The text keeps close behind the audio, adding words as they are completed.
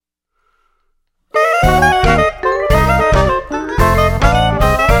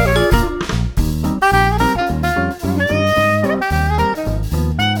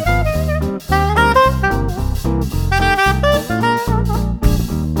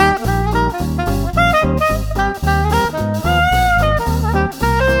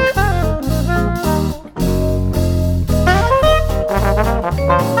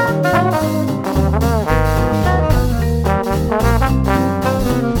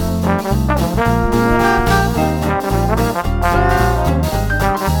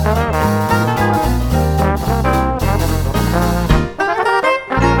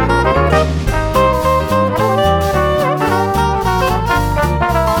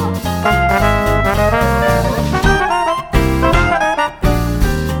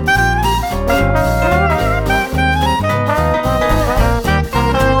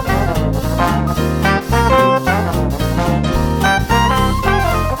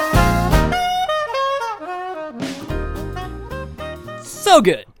So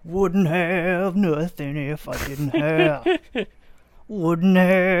good. Wouldn't have nothing if I didn't have. Wouldn't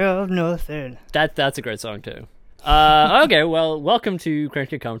have nothing. That's a great song too. Okay, well, welcome to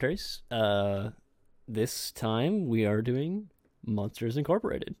Crank Kid Commentaries. This time we are doing Monsters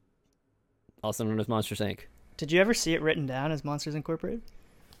Incorporated, also known as Monsters Inc. Did you ever see it written down as Monsters Incorporated?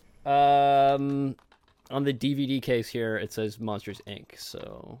 On the DVD case here, it says Monsters Inc.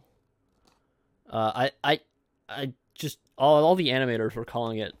 So, I just all the animators were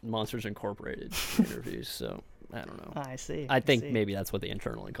calling it Monsters Incorporated in interviews. So I don't know. I see. I think maybe that's what they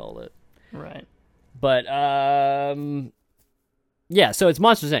internally called it. Right. But yeah. So it's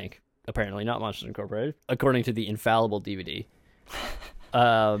Monsters Inc. Apparently, not Monsters Incorporated, according to the infallible DVD.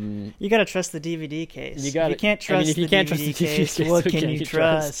 You gotta trust the DVD case. You can't trust if you the can't DVD trust the case. DVD What case, can you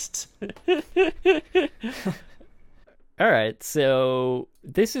trust? All right, so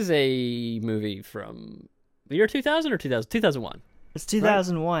this is a movie from the year 2000 or 2001. It's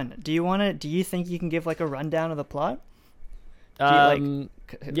 2001. Right? Do you think you can give like a rundown of the plot?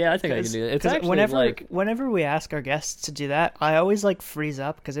 Yeah, I think I can do that. It's actually whenever we ask our guests to do that, I always like freeze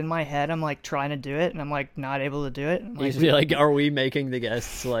up because in my head I'm like trying to do it and I'm like not able to do it. I'm like, like, are we making the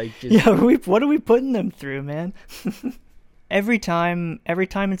guests like? Just... Yeah, what are we putting them through, man? every time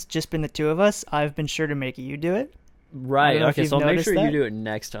it's just been the two of us, I've been sure to make you do it. Right. Okay. So I'll make sure you do it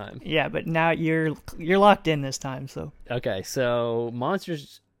next time. Yeah, but now you're locked in this time. So okay. So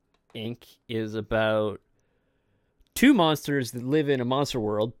Monsters Inc. is about two monsters that live in a monster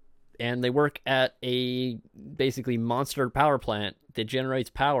world, and they work at a basically monster power plant that generates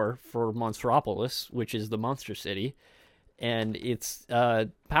power for Monstropolis, which is the monster city. And its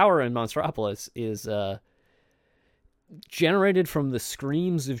power in Monstropolis is generated from the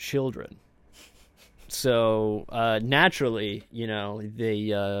screams of children. So naturally,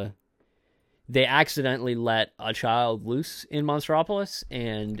 they accidentally let a child loose in Monstropolis,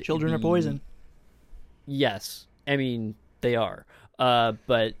 and children are poison. Yes. I mean, they are,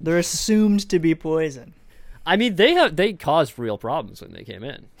 but they're assumed to be poison. I mean, they caused real problems when they came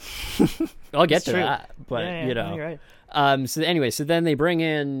in. I'll get to that, but you're right. So then they bring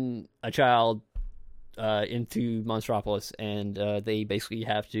in a child into Monstropolis, and they basically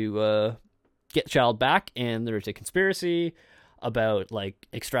have to get the child back. And there's a conspiracy about like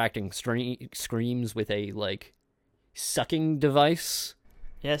extracting screams with a like sucking device.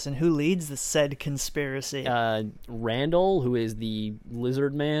 Yes, and who leads the said conspiracy? Randall, who is the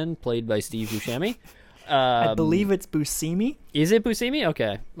lizard man, played by Steve Buscemi. I believe it's Buscemi. Is it Buscemi?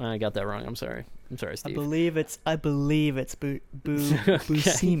 Okay, I got that wrong. I'm sorry, Steve. I believe it's Buscemi.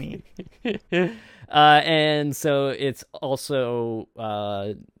 And so it's also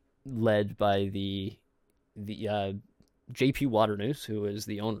led by the J.P. Waternoose, who is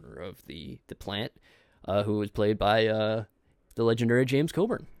the owner of the plant, who was played by the legendary James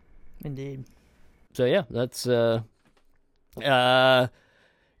Coburn. Indeed. So yeah, that's I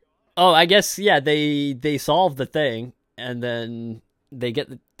guess they solve the thing and then they get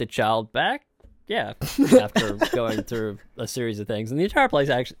the child back. Yeah, after going through a series of things, and the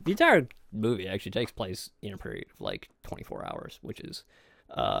entire movie actually takes place in a period of like 24 hours, which is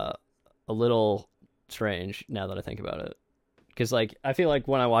a little strange now that I think about it. Because like I feel like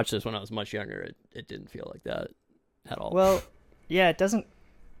when I watched this when I was much younger, it didn't feel like that at all. Well. Yeah, it doesn't.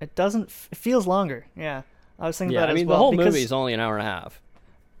 It feels longer. Yeah, I was thinking about it. I mean, as well, the whole movie is only an hour and a half.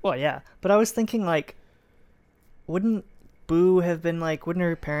 Well, yeah, but I was thinking like, wouldn't Boo have been like? Wouldn't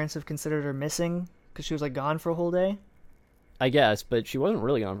her parents have considered her missing because she was like gone for a whole day? I guess, but she wasn't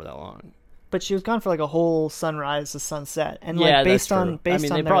really gone for that long. But she was gone for like a whole sunrise to sunset, and like based on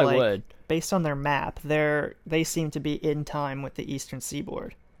their map, they seem to be in time with the Eastern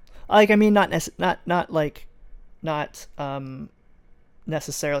Seaboard. Like, I mean, not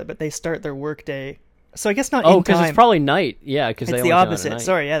necessarily, but they start their workday. So I guess not. Oh, because it's probably night. Yeah, because it's the opposite.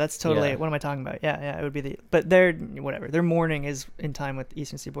 Sorry, yeah, that's totally. Yeah. What am I talking about? Yeah, it would be but their morning is in time with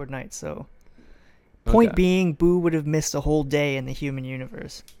Eastern Seaboard night. So, point being, Boo would have missed a whole day in the human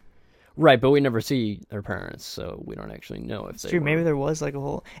universe. Right, but we never see their parents, so we don't actually know if it's true. Maybe there was like a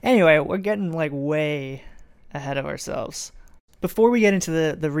whole. Anyway, we're getting like way ahead of ourselves. Before we get into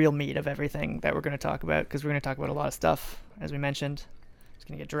the real meat of everything that we're going to talk about, because we're going to talk about a lot of stuff, as we mentioned. It's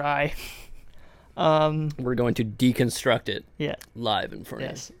going to get dry. We're going to deconstruct it. Yeah. Live in front of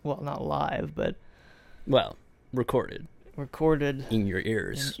you. Yes. Well, not live, but... Well, recorded. In your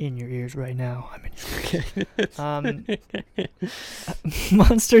ears. In your ears right now. I'm in your ears.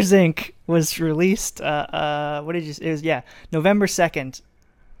 Monsters, Inc. was released, November 2nd,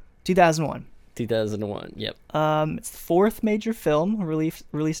 2001. 2001. Yep. It's the fourth major film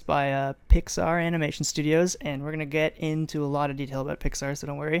released by Pixar Animation Studios, and we're gonna get into a lot of detail about Pixar, so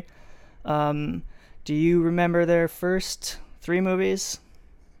don't worry. Do you remember their first three movies?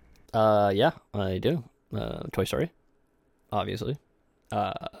 Yeah, I do. Toy Story, obviously.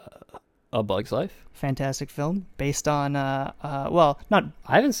 A Bug's Life. Fantastic film, based on well, not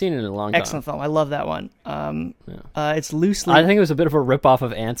I haven't seen it in a long time. excellent film. I love that one. Yeah. It's loosely. I think it was a bit of a ripoff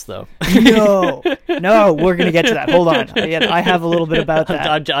of Ants, though. No, we're gonna get to that. Hold on, I have a little bit about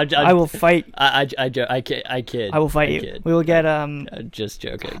that. I will fight. I kid. I will fight you. Kid. We will get Just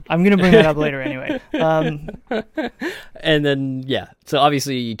joking. I'm gonna bring that up later anyway. And then so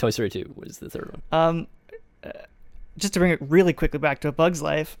obviously Toy Story 2 was the third one. Just to bring it really quickly back to A Bug's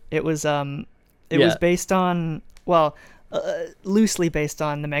Life, it was was based on loosely based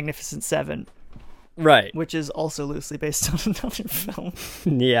on The Magnificent Seven, right? Which is also loosely based on another film.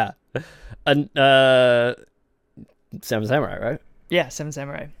 Yeah, Seven Samurai, right? Yeah, Seven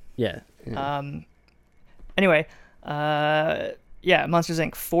Samurai. Yeah. Anyway, Monsters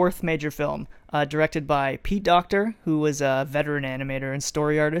Inc. fourth major film, directed by Pete Docter, who was a veteran animator and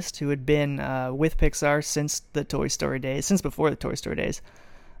story artist who had been with Pixar since before the Toy Story days.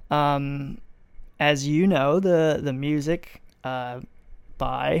 As you know, the music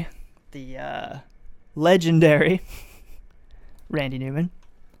by the legendary Randy Newman.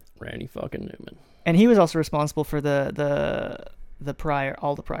 Randy fucking Newman. And he was also responsible for all the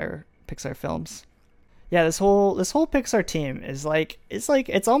prior Pixar films. Yeah, this whole Pixar team is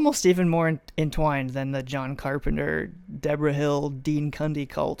it's almost even more entwined than the John Carpenter, Deborah Hill, Dean Cundey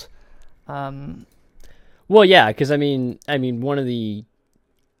cult. Well, yeah, because I mean, one of the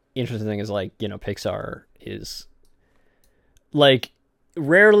interesting things is Pixar is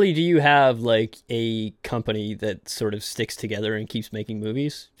rarely do you have a company that sort of sticks together and keeps making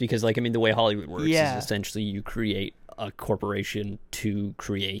movies, because the way Hollywood works is essentially you create a corporation to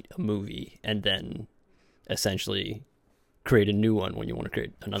create a movie and then essentially create a new one when you want to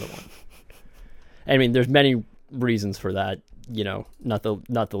create another one. I mean, there's many reasons for that, not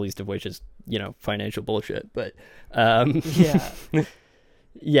the least of which is, financial bullshit, but so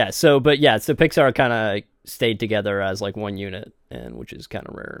Pixar kind of stayed together as one unit, and which is kind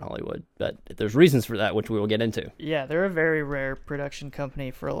of rare in Hollywood, but there's reasons for that, which we will get into. Yeah, they're a very rare production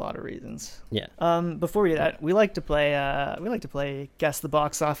company for a lot of reasons. Yeah. Before we do that, we like to play Guess the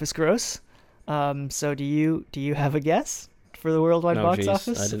Box Office Gross. So do you have a guess for the worldwide box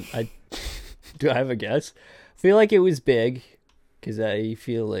office? Do I have a guess? I feel like it was big, because I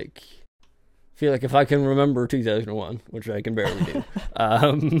feel like if I can remember 2001, which I can barely do,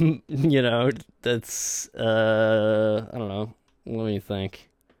 that's I don't know. Let me think.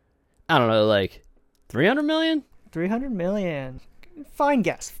 I don't know, 300 million? 300 million. Fine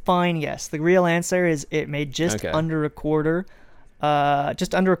guess. The real answer is it made just under a quarter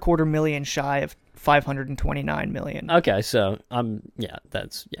million shy of 529 million. Okay, so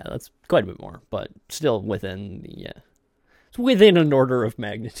that's quite a bit more, but still within it's within an order of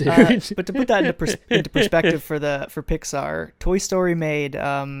magnitude. But to put that into perspective for Pixar, Toy Story made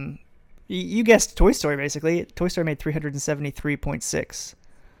you guessed Toy Story basically. Toy Story made 373.6.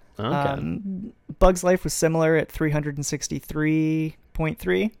 Okay. Bug's Life was similar at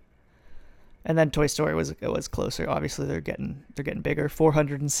 363.3. And then Toy Story was closer. Obviously, they're getting bigger.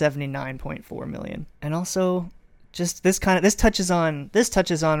 479.4 million. And also, just this touches on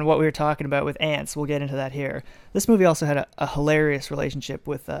what we were talking about with Ants. We'll get into that here. This movie also had a hilarious relationship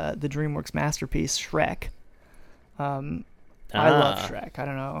with the DreamWorks masterpiece Shrek. I love Shrek. I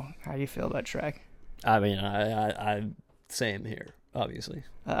don't know how you feel about Shrek. I mean, I same here, obviously.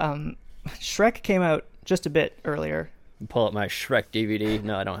 Shrek came out just a bit earlier. Pull up my Shrek DVD.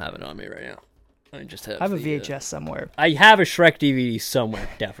 No, I don't have it on me right now. I have a VHS somewhere. I have a Shrek DVD somewhere,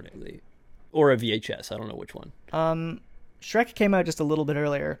 definitely. Or a VHS. I don't know which one. Shrek came out just a little bit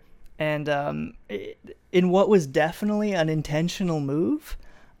earlier. And in what was definitely an intentional move,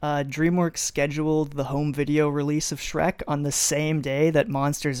 DreamWorks scheduled the home video release of Shrek on the same day that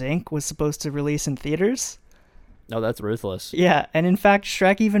Monsters, Inc. was supposed to release in theaters. Oh, that's ruthless. Yeah, and in fact,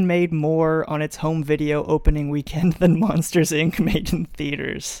 Shrek even made more on its home video opening weekend than Monsters, Inc. made in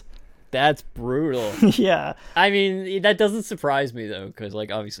theaters. That's brutal. Yeah. I mean, that doesn't surprise me, though, because,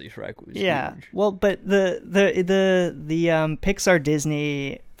 obviously Shrek was huge. Well, but the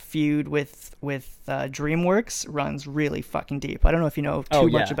Pixar-Disney feud with DreamWorks runs really fucking deep. I don't know if you know too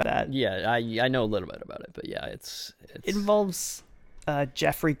much about that. Yeah, I know a little bit about it, but yeah, it involves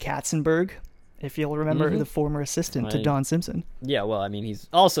Jeffrey Katzenberg, if you'll remember, the former assistant to Don Simpson. Yeah, well, I mean, he's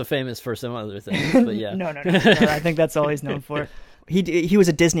also famous for some other things, but yeah. No, I think that's all he's known for. he was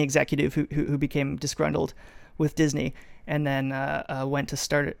a Disney executive who became disgruntled with Disney, and then went to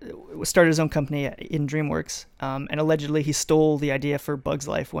start his own company in DreamWorks. And allegedly he stole the idea for Bugs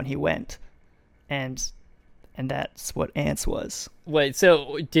Life when he went, and that's what Ants was. Wait,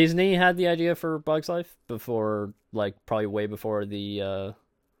 so Disney had the idea for Bugs Life before, like, probably way before the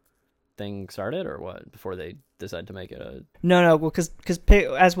thing started, or what? Before they decided to make it a... No, well, because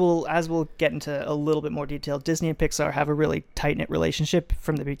as we'll get into a little bit more detail, Disney and Pixar have a really tight knit relationship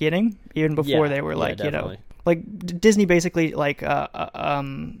from the beginning, even before they were like, Disney basically like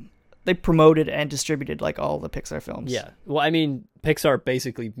they promoted and distributed like all the Pixar films. Yeah. Well, I mean, Pixar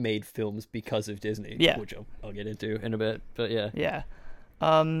basically made films because of Disney, which I'll get into in a bit, but yeah. Yeah.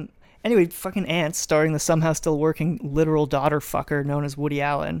 Anyway, fucking Ants, starring the somehow still working literal daughter fucker known as Woody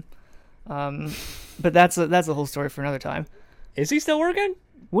Allen. But that's a whole story for another time. Is he still working?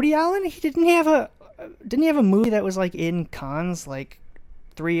 Woody Allen? Didn't he have a movie that was like in Cannes like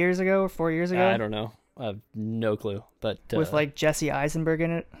 3 years ago or 4 years ago? I don't know. I have no clue. But with like Jesse Eisenberg in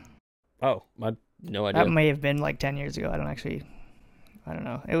it. Oh, I no idea. That may have been like 10 years ago. I don't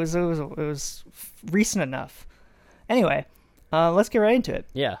know. It was recent enough. Anyway, let's get right into it.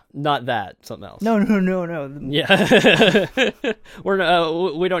 Yeah, not that. Something else. No. Yeah.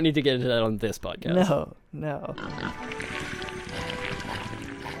 We don't need to get into that on this podcast. No.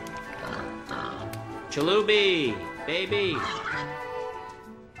 Chalubi, baby.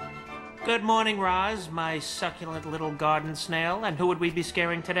 Good morning, Roz, my succulent little garden snail. And who would we be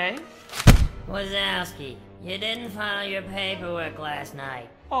scaring today? Wazowski, you didn't file your paperwork last night.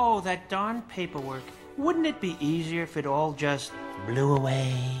 Oh, that darn paperwork. Wouldn't it be easier if it all just blew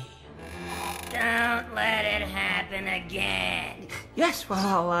away? Don't let it happen again. Yes,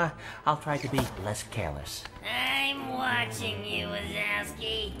 well, I'll try to be less careless. I'm watching you,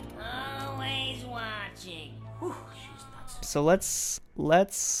 Wazowski. Always watching. Whew, she's nuts. So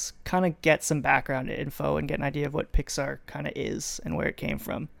let's kind of get some background info and get an idea of what Pixar kind of is and where it came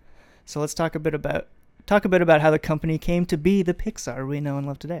from. So let's talk a bit about how the company came to be the Pixar we know and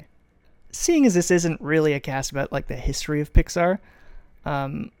love today. Seeing as this isn't really a cast about like the history of Pixar,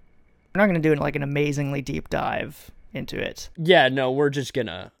 we're not going to do like an amazingly deep dive into it. Yeah, no, we're just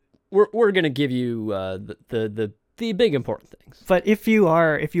gonna give you the big important things. But if you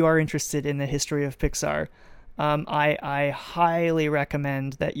are interested in the history of Pixar, I highly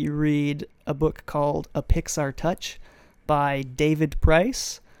recommend that you read a book called A Pixar Touch by David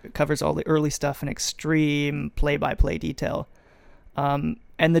Price. It covers all the early stuff in extreme play-by-play detail. And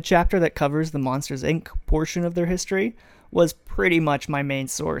the chapter that covers the Monsters, Inc. portion of their history was pretty much my main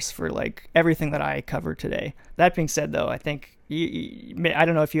source for like everything that I cover today. That being said, though, I think I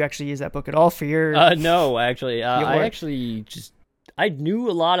don't know if you actually use that book at all for your... No, actually. I knew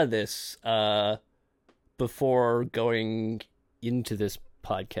a lot of this before going into this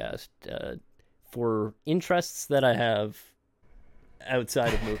podcast for interests that I have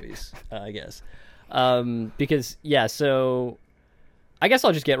outside of movies, I guess. Because, yeah, so I guess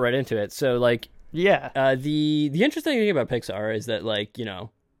I'll just get right into it. So, like, yeah, the interesting thing about Pixar is that, like, you know,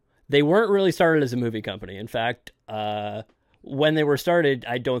 they weren't really started as a movie company. In fact, when they were started,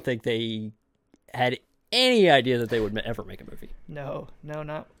 I don't think they had any idea that they would ever make a movie. No,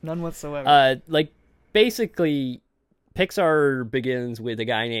 none whatsoever. Like, basically, Pixar begins with a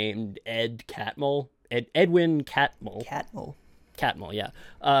guy named Edwin Catmull. Catmull, yeah.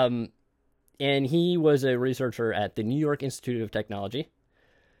 And he was a researcher at the New York Institute of Technology.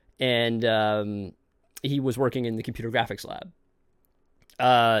 And he was working in the computer graphics lab.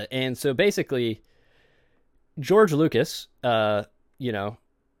 And so basically, George Lucas, you know,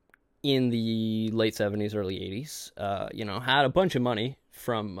 in the late 70s, early 80s, you know, had a bunch of money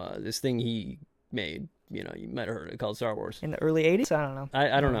from this thing he made. You know, you might have heard it, called Star Wars. In the early 80s? I don't know.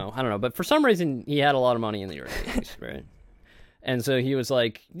 I don't know. But for some reason, he had a lot of money in the early 80s, right? And so he was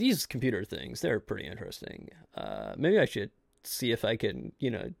like, these computer things, they're pretty interesting. Maybe I should see if I can,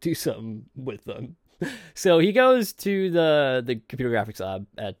 you know, do something with them. So he goes to the computer graphics lab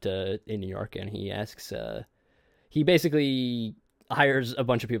in New York, and he asks, he basically hires a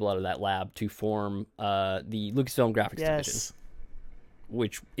bunch of people out of that lab to form the Lucasfilm Graphics Division,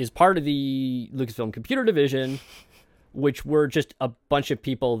 which is part of the Lucasfilm Computer Division, which were just a bunch of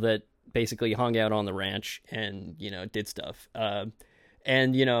people that basically hung out on the ranch and, you know, did stuff.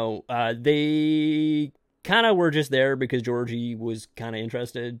 And, you know, they kind of were just there because Georgie was kind of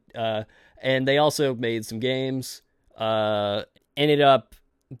interested. And they also made some games, ended up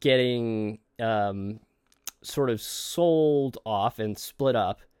getting sort of sold off and split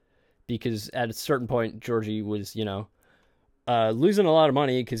up because at a certain point, Georgie was, you know, losing a lot of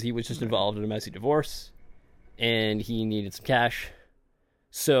money because he was just involved in a messy divorce. and he needed some cash.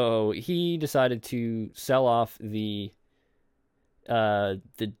 So he decided to sell off the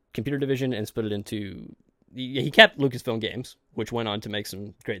computer division and split it into. He kept Lucasfilm Games, which went on to make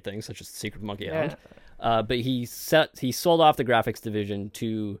some great things, such as The Secret of Monkey Island. But he sold off the graphics division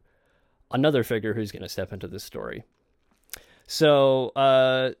to another figure who's going to step into this story. So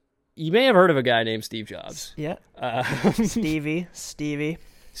you may have heard of a guy named Steve Jobs. Yeah. Stevie.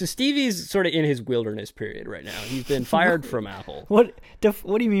 So Stevie's sort of in his wilderness period right now. He's been fired from Apple. What do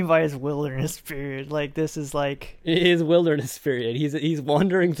you mean by his wilderness period? Like, this is like his wilderness period. He's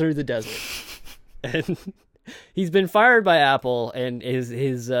wandering through the desert, and he's been fired by Apple. And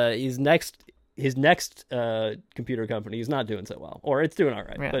his next computer company is not doing so well, or it's doing all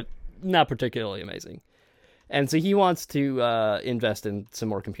right, but not particularly amazing. And so he wants to invest in some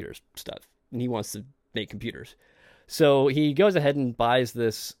more computer stuff, and he wants to make computers. So he goes ahead and buys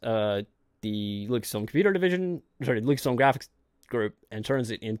this, the Lucasfilm Lucasfilm Graphics Group, and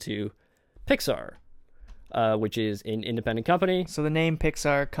turns it into Pixar, which is an independent company. So the name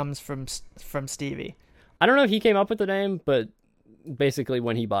Pixar comes from Stevie. I don't know if he came up with the name, but basically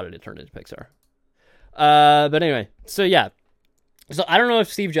when he bought it, it turned into Pixar. But anyway, so yeah. So I don't know if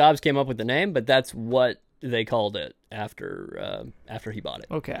Steve Jobs came up with the name, but that's what they called it after he bought it.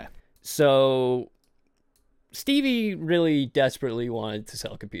 Okay. So Stevie really desperately wanted to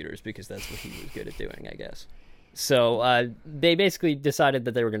sell computers because that's what he was good at doing, I guess. So they basically decided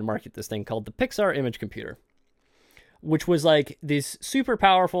that they were going to market this thing called the Pixar Image Computer, which was like this super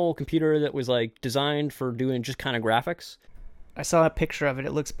powerful computer that was like designed for doing just kind of graphics. I saw a picture of it.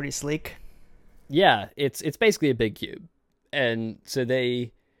 It looks pretty sleek. Yeah, it's basically a big cube. And so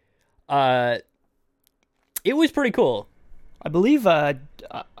they it was pretty cool. I believe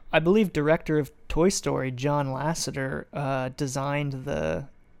director of Toy Story John Lasseter designed the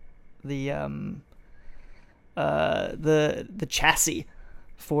chassis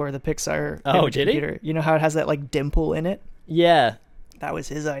for the Pixar computer. You know how it has that like dimple in it? Yeah. That was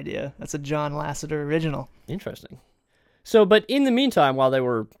his idea. That's a John Lasseter original. Interesting. So, but in the meantime, while they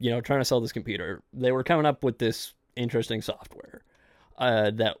were, trying to sell this computer, they were coming up with this interesting software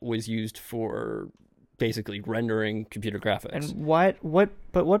that was used for basically rendering computer graphics. And what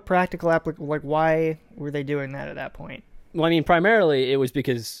practical why were they doing that at that point? Well, I mean, primarily it was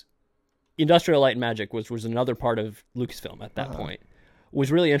because Industrial Light and Magic, which was another part of Lucasfilm at that point,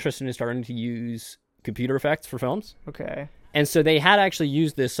 was really interested in starting to use computer effects for films. Okay. And so they had actually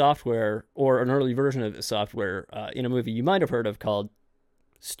used this software, or an early version of this software, in a movie you might have heard of called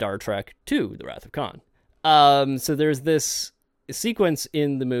Star Trek II: The Wrath of Khan. So there's this sequence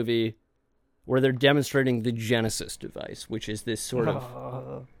in the movie where they're demonstrating the Genesis device, which is this sort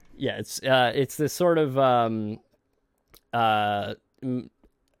of it's this sort of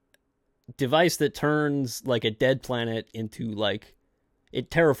device that turns like a dead planet into like it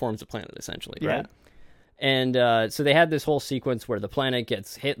terraforms a planet essentially, right? And so they had this whole sequence where the planet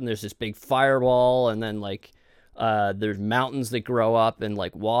gets hit and there's this big fireball, and then like there's mountains that grow up and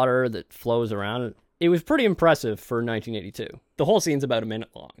like water that flows around. It was pretty impressive for 1982. The whole scene's about a minute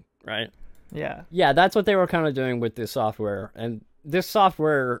long, right? Yeah. Yeah, that's what they were kind of doing with this software. And this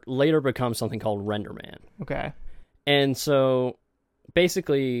software later becomes something called RenderMan. Okay. And so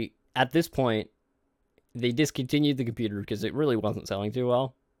basically at this point, they discontinued the computer because it really wasn't selling too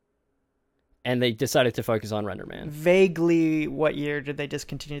well. And they decided to focus on RenderMan. Vaguely, what year did they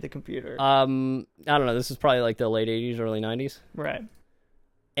discontinue the computer? I don't know. This is probably like the late 80s, early 90s. Right.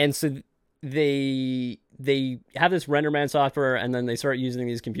 And so they have this RenderMan software, and then they start using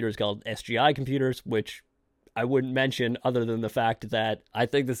these computers called SGI computers, which I wouldn't mention other than the fact that I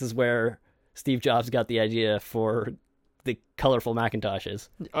think this is where Steve Jobs got the idea for the colorful Macintoshes.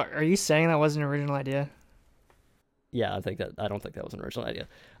 Are you saying that wasn't an original idea? Yeah, I don't think that was an original idea,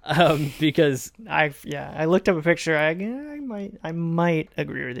 because I looked up a picture. I might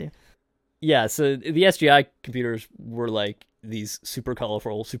agree with you. Yeah, so the SGI computers were like these super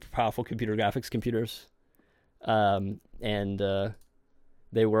colorful, super powerful computer graphics computers, and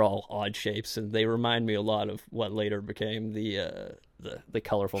they were all odd shapes, and they remind me a lot of what later became the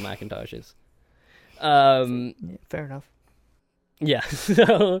colorful Macintoshes. Fair enough. Yeah.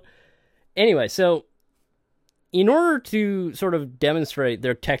 So anyway, so in order to sort of demonstrate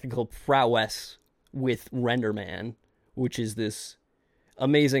their technical prowess with RenderMan, which is this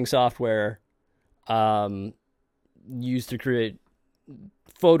amazing software used to create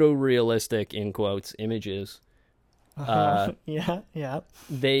photorealistic, in quotes, images,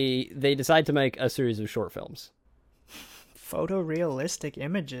 they decide to make a series of short films. Photorealistic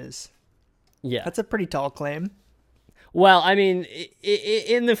images. Yeah. That's a pretty tall claim. Well, I mean,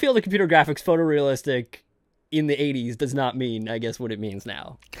 in the field of computer graphics, photorealistic in the 80s does not mean, I guess, what it means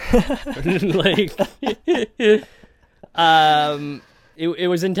now. Like, it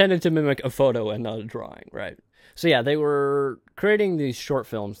was intended to mimic a photo and not a drawing, right? So yeah, they were creating these short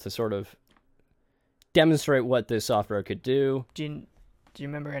films to sort of demonstrate what this software could do. Do you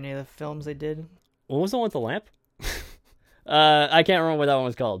remember any of the films they did? What was the one with the lamp? I can't remember what that one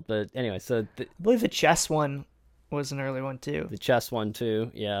was called, but anyway, so I believe the chess one was an early one too. the chess one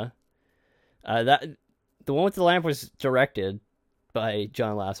too, yeah. The one with the lamp was directed by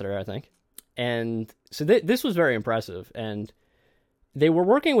John Lasseter, I think, and so this was very impressive. And they were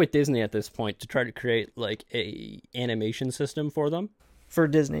working with Disney at this point to try to create like a animation system for them. For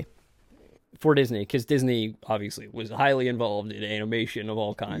Disney, Because Disney obviously was highly involved in animation of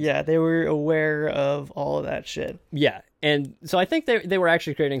all kinds. yeah, they were aware of all of that shit. Yeah, and so I think they were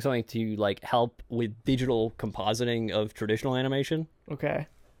actually creating something to like help with digital compositing of traditional animation. Okay.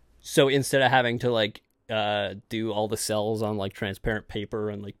 So instead of having to like do all the cells on like transparent paper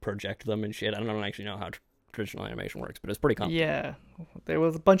and like project them and shit, I don't actually know how traditional animation works, but it's pretty complicated. Yeah, there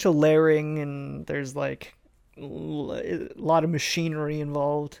was a bunch of layering, and there's like a lot of machinery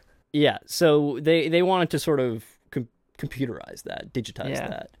involved. Yeah, so they wanted to sort of computerize that, digitize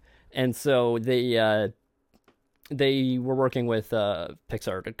that, and so they were working with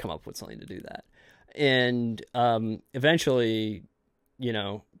Pixar to come up with something to do that, and eventually, you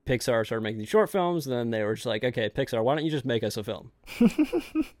know, Pixar started making these short films, and then they were just like, okay, Pixar, why don't you just make us a film?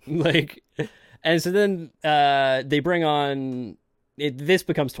 Like, and so then they bring on this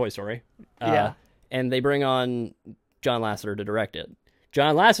becomes Toy Story, and they bring on John Lasseter to direct it.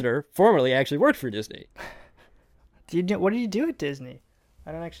 John Lasseter formerly actually worked for Disney. What did you do at Disney?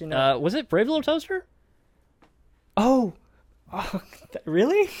 I don't actually know. Was it Brave Little Toaster? Oh,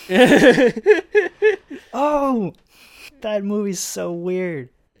 really? Oh, that movie's so weird.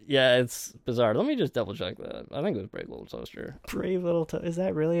 Yeah, it's bizarre. Let me just double check that. I think it was Brave Little Toaster. Brave Little Is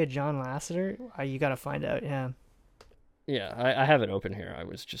that really a John Lasseter? You gotta find out, yeah. Yeah, I have it open here. I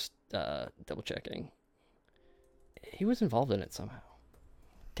was just double checking. He was involved in it somehow.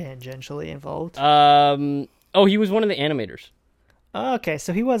 Tangentially involved? Oh, he was one of the animators. Oh, okay,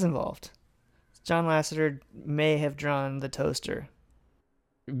 so he was involved. John Lasseter may have drawn the toaster.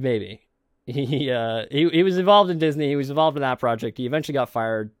 Maybe. He was involved in Disney. He was involved in that project. He eventually got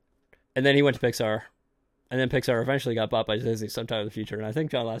fired, and then he went to Pixar, and then Pixar eventually got bought by Disney sometime in the future. And I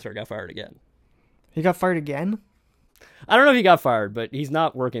think John Lasseter got fired again. He got fired again? I don't know if he got fired, but he's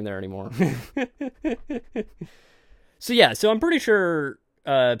not working there anymore. So yeah, so I'm pretty sure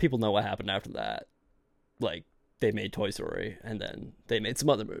people know what happened after that. Like, they made Toy Story, and then they made some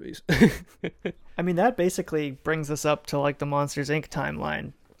other movies. I mean, that basically brings us up to like the Monsters Inc.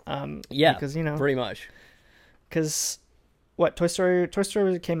 timeline. Yeah, because you know, pretty much. Because what Toy Story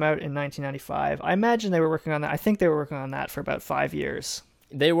came out in 1995. I imagine they were working on that. I think they were working on that for about 5 years.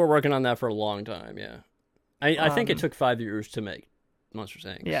 They were working on that for a long time. Yeah, I think it took 5 years to make Monsters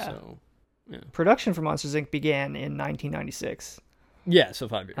Inc. Yeah. So, yeah. Production for Monsters Inc. began in 1996. Yeah, so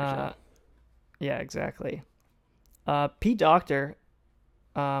 5 years. Yeah, exactly. Pete Docter,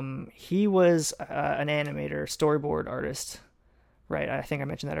 he was an animator, storyboard artist. Right, I think I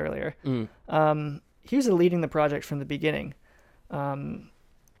mentioned that earlier. He was leading the project from the beginning. And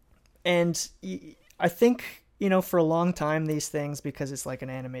I think, you know, for a long time, these things, because it's like an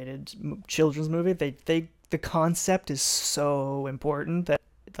animated children's movie, the concept is so important that,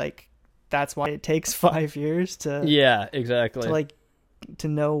 like, that's why it takes 5 years to... Yeah, exactly. To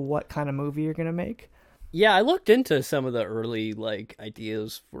know what kind of movie you're going to make. Yeah, I looked into some of the early, like,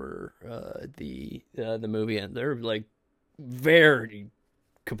 ideas for the movie, and they're, like, very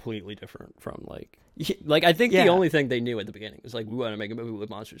completely different from, like I think the only thing they knew at the beginning was, like, we want to make a movie with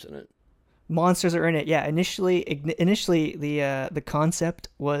monsters in it. Monsters are in it. Yeah, initially the concept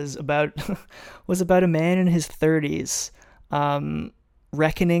was about a man in his 30s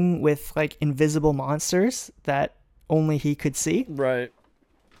reckoning with, like, invisible monsters that only he could see. Right.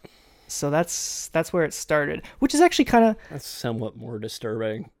 So that's where it started, which is actually kind of... That's somewhat more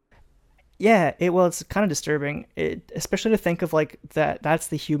disturbing. Yeah, it's kind of disturbing, especially to think of, like, that's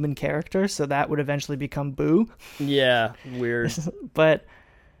the human character, so that would eventually become Boo. Yeah, weird. But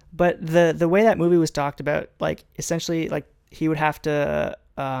the way that movie was talked about, like, essentially, like, he would have to,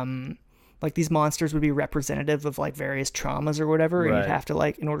 like, these monsters would be representative of, like, various traumas or whatever, and he'd have to,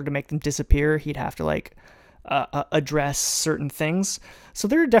 like, in order to make them disappear, he'd have to, like, address certain things. So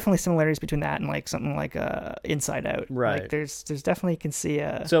there are definitely similarities between that and, like, something like Inside Out. Right. Like, there's definitely, you can see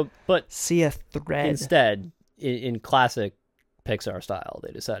a thread. Instead, in classic Pixar style,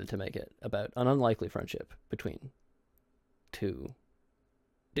 they decided to make it about an unlikely friendship between two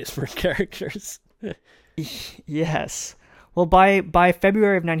disparate characters. Yes. Well, by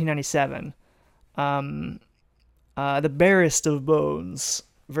February of 1997, the barest of bones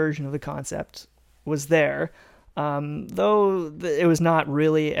version of the concept was there, though it was not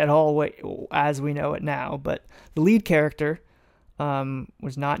really at all as we know it now. But the lead character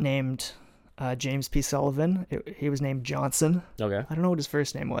was not named James P. Sullivan. He was named Johnson. Okay. I don't know what his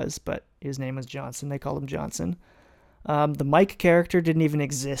first name was, but his name was Johnson. They called him Johnson. The Mike character didn't even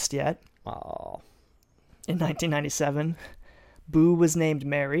exist yet. Oh. In 1997, Boo was named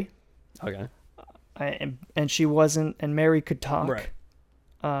Mary. Okay. And she wasn't, and Mary could talk. Right.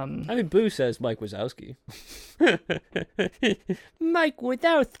 I mean, Boo says Mike Wazowski. Mike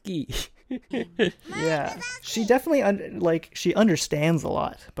Wazowski. Yeah, she definitely she understands a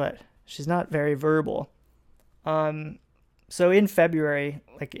lot, but she's not very verbal. So in February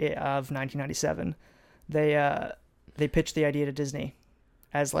of 1997, they pitched the idea to Disney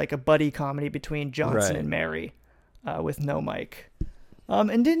as like a buddy comedy between Johnson and Mary, with no Mike.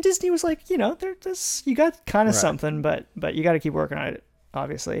 And then Disney was like, you got kind of something, but you got to keep working on it,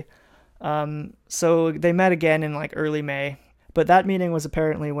 obviously. So they met again in like early May, but that meeting was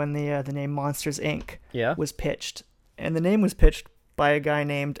apparently when the name Monsters Inc. Was pitched, and the name was pitched by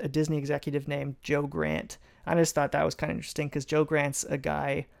a Disney executive named Joe Grant. I just thought that was kind of interesting because Joe Grant's a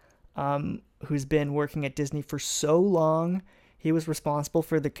guy who's been working at Disney for so long. He was responsible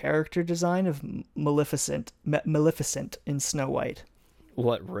for the character design of Maleficent in Snow White.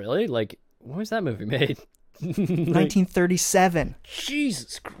 What, really? Like, when was that movie made? 1937.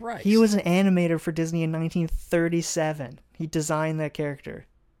 Jesus Christ. He was an animator for Disney in 1937. He designed that character.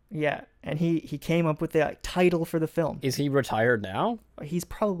 Yeah, and he came up with the title for the film. Is he retired now? He's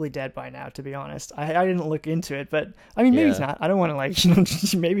probably dead by now, to be honest. I didn't look into it, but I mean, maybe he's not. I don't want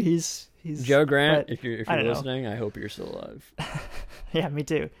to maybe he's Joe Grant, if you're listening, I hope you're still alive. Yeah, me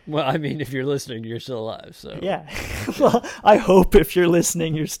too. Well, I mean, if you're listening, you're still alive, so. Yeah. Well, I hope if you're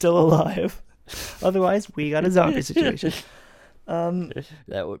listening, you're still alive. Otherwise, we got a zombie situation.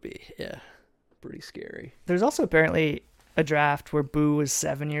 That would be, pretty scary. There's also apparently a draft where Boo was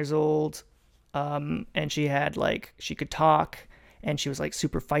 7 years old, and she could talk, and she was like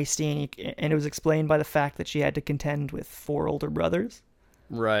super feisty, and it was explained by the fact that she had to contend with 4 older brothers.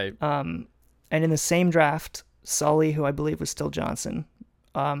 Right. And in the same draft, Sully, who I believe was still Johnson,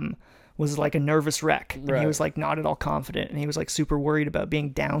 was like a nervous wreck. And he was like not at all confident, and he was like super worried about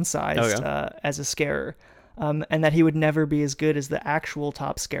being downsized as a scarer, and that he would never be as good as the actual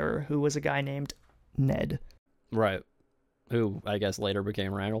top scarer, who was a guy named Ned. Right. Who I guess later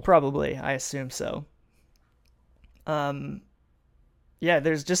became Randall. Probably, I assume so. Yeah,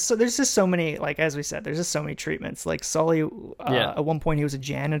 there's just so many, like, as we said, there's just so many treatments. Like Sully, at one point he was a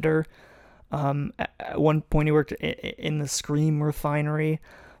janitor. At one point he worked in the Scream refinery.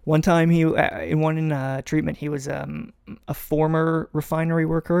 One time in one treatment he was a former refinery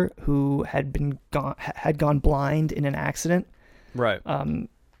worker who had gone blind in an accident. Right. It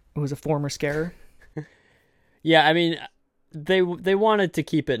was a former scarer. Yeah, I mean, they wanted to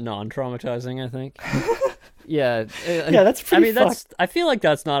keep it non-traumatizing, I think. Yeah, that's pretty. I feel like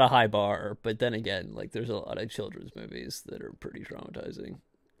that's not a high bar, but then again, like there's a lot of children's movies that are pretty traumatizing.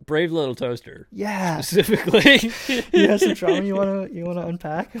 Brave Little Toaster, specifically. You have some trauma you wanna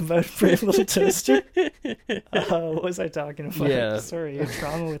unpack about Brave Little Toaster? What was I talking about? Yeah, sorry, your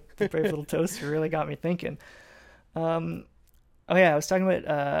trauma with the Brave Little Toaster really got me thinking. I was talking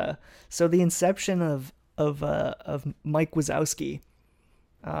about so the inception of Mike Wazowski.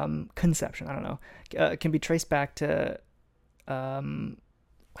 Conception, I don't know, can be traced back to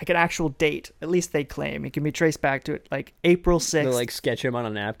like an actual date. At least they claim it can be traced back to like April 6th. They like sketch him on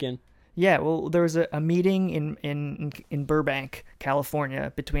a napkin. Yeah, well, there was a meeting in Burbank,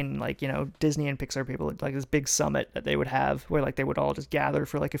 California, between Disney and Pixar people, like this big summit that they would have where like they would all just gather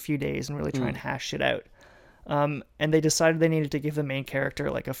for like a few days and really try and hash shit out. And they decided they needed to give the main character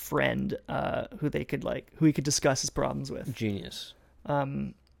like a friend who he could discuss his problems with. Genius.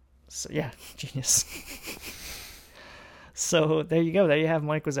 So yeah, genius. So there you go. There you have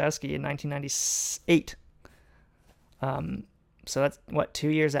Mike Wazowski in 1998. So that's 2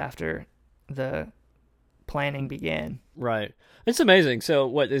 years after the planning began. Right. It's amazing. So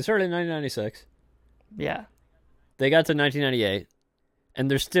they started in 1996. Yeah. They got to 1998,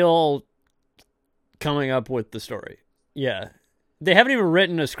 and they're still coming up with the story. Yeah. They haven't even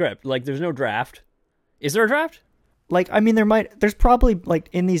written a script. Like, there's no draft. Is there a draft? Like, I mean, there's probably, like,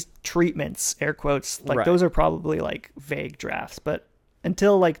 in these treatments, air quotes, like, those are probably, like, vague drafts. But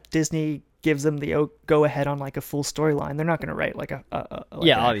until, like, Disney gives them the go-ahead on, like, a full storyline, they're not going to write, like,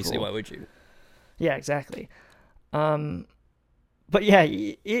 obviously, why would you? Yeah, exactly. But But yeah,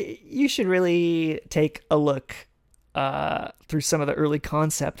 you should really take a look through some of the early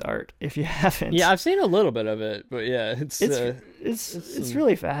concept art if you haven't. Yeah, I've seen a little bit of it, but yeah, it's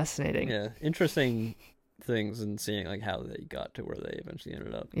really fascinating. yeah, interesting things and seeing like how they got to where they eventually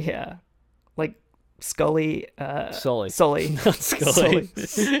ended up. Yeah, like Sully. Sully, not Scully.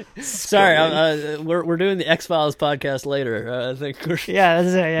 Sorry, we're doing the X-Files podcast later. I think we're... Yeah,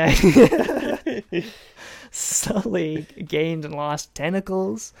 that's it. Yeah. Sully gained and lost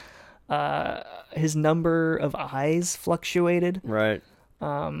tentacles. His number of eyes fluctuated. Right.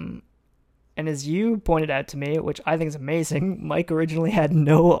 And as you pointed out to me, which I think is amazing, Mike originally had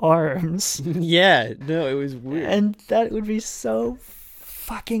no arms. Yeah, no, it was weird. And that would be so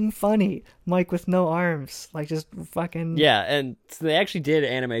fucking funny. Mike with no arms. Like, just fucking... Yeah, and so they actually did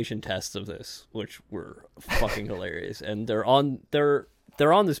animation tests of this, which were fucking hilarious. And they're on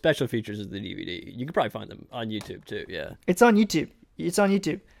the special features of the DVD. You can probably find them on YouTube too. Yeah, it's on YouTube.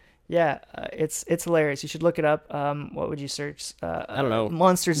 Yeah, it's hilarious. You should look it up. What would you search? I don't know.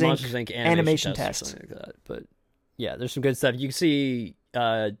 Monsters Inc. animation test. Or something like that. But yeah, there's some good stuff. You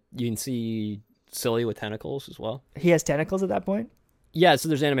can see Silly with tentacles as well. He has tentacles at that point. Yeah, so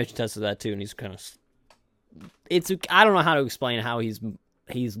there's animation tests of that too, and he's kind of. I don't know how to explain how he's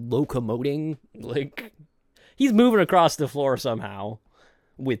locomoting, like he's moving across the floor somehow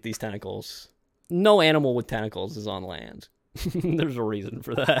with these tentacles. No animal with tentacles is on land. There's a reason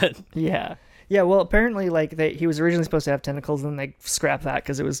for that. Yeah. Well, apparently, like he was originally supposed to have tentacles, and then they scrapped that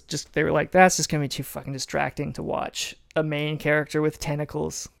because it was just they were like, that's just gonna be too fucking distracting to watch a main character with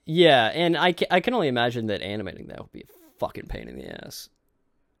tentacles. Yeah, and I can only imagine that animating that would be a fucking pain in the ass.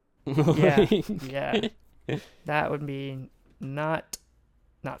 Yeah, that would be not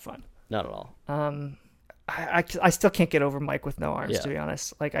fun. Not at all. I still can't get over Mike with no arms, to be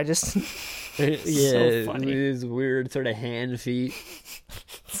honest. Like, I just... so funny. It is weird sort of hand feet.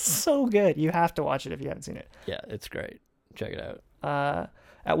 So good. You have to watch it if you haven't seen it. Yeah, it's great. Check it out.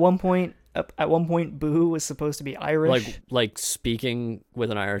 At one point, Boo was supposed to be Irish. Like speaking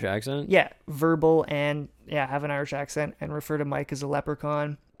with an Irish accent? Yeah, verbal and, have an Irish accent and refer to Mike as a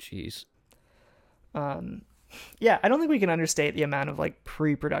leprechaun. Jeez. Yeah, I don't think we can understate the amount of, like,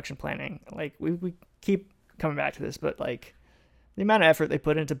 pre-production planning. Like, we keep coming back to this, but like the amount of effort they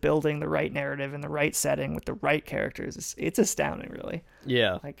put into building the right narrative and the right setting with the right characters, it's astounding, really.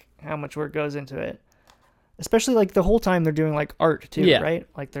 Yeah. Like how much work goes into it. Especially like the whole time they're doing like art too, right?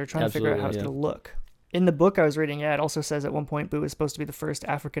 Like they're trying to figure out how it's going to look. In the book I was reading, it also says at one point Boo is supposed to be the first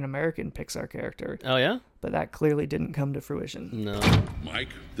African-American Pixar character. Oh, yeah? But that clearly didn't come to fruition. No. Mike,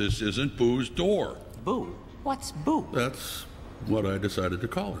 this isn't Boo's door. Boo? What's Boo? That's what I decided to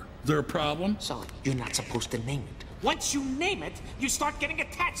call her. Is there a problem? Sully, you're not supposed to name it. Once you name it, you start getting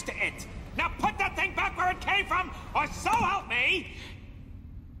attached to it. Now put that thing back where it came from, or so help me!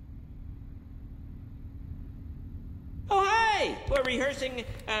 Oh, hey! We're rehearsing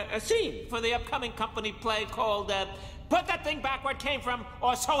a scene for the upcoming company play called Put That Thing Back Where It Came From,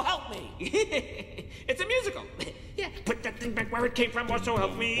 or So Help Me. It's a musical. Yeah, put that thing back where it came from, or so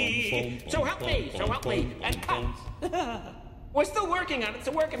help me. So help me, and cut. We're still working on it. It's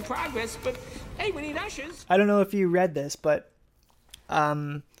a work in progress, but hey, we need ushers. I don't know if you read this, but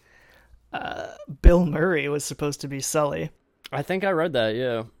Bill Murray was supposed to be Sully. I think I read that,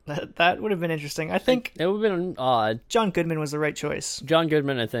 yeah. That would have been interesting. I think it would have been odd. John Goodman was the right choice. John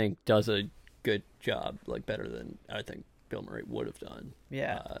Goodman, I think, does a good job, like better than I think Bill Murray would have done.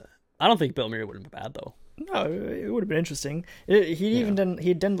 Yeah. I don't think Bill Murray would have been bad, though. No, it would have been interesting. He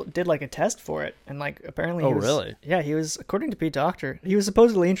did like a test for it, and like apparently. Really? Yeah, he was, according to Pete Docter, he was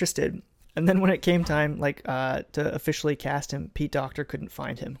supposedly interested, and then when it came time, like to officially cast him, Pete Docter couldn't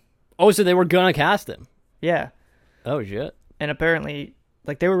find him. Oh, so they were gonna cast him? Yeah. Oh shit. And apparently,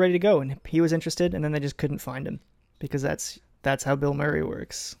 like they were ready to go, and he was interested, and then they just couldn't find him because that's how Bill Murray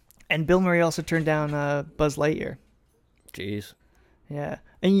works. And Bill Murray also turned down Buzz Lightyear. Jeez. Yeah,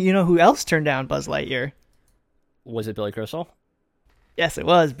 and you know who else turned down Buzz Lightyear? Was it Billy Crystal? Yes, it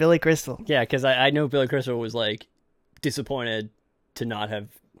was Billy Crystal. Yeah, because I know Billy Crystal was like disappointed to not have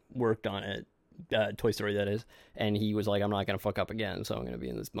worked on it, Toy Story that is, and he was like, I'm not gonna fuck up again, so I'm gonna be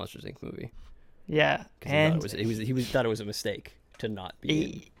in this Monsters Inc. movie. Yeah, and he thought it was a mistake to not be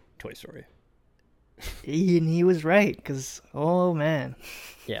in Toy Story. He was right, because oh man,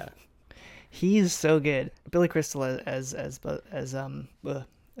 yeah, he's so good. Billy Crystal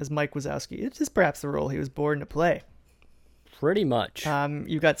as Mike Wazowski. It is perhaps the role he was born to play. Pretty much.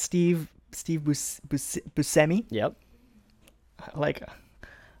 You've got Steve Buscemi. Yep. Like,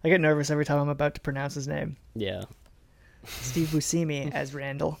 I get nervous every time I'm about to pronounce his name. Yeah. Steve Buscemi as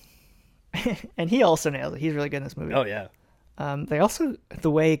Randall. And he also nailed it. He's really good in this movie. Oh, yeah. They also,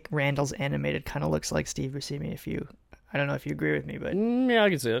 the way Randall's animated kind of looks like Steve Buscemi. I don't know if you agree with me, but Yeah, I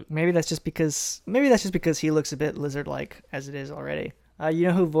can see it. maybe that's just because he looks a bit lizard-like as it is already. You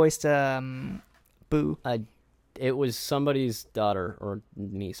know who voiced Boo? It was somebody's daughter or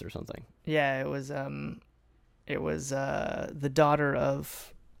niece or something. Yeah, it was the daughter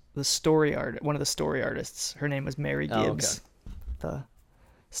of one of the story artists. Her name was Mary Gibbs. Oh, The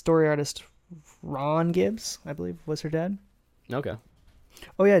story artist Ron Gibbs, I believe, was her dad. Okay.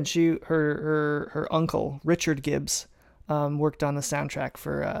 Oh yeah, and her uncle Richard Gibbs worked on the soundtrack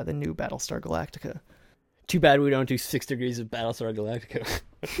for the new Battlestar Galactica. Too bad we don't do 6 Degrees of Battlestar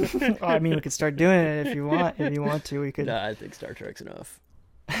Galactica. I mean, we could start doing it if you want. If you want to, we could. Nah, I think Star Trek's enough.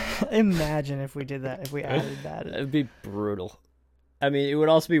 Imagine if we did that. If we added that. It'd be brutal. I mean, it would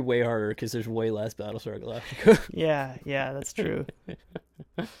also be way harder because there's way less Battlestar Galactica. Yeah, that's true.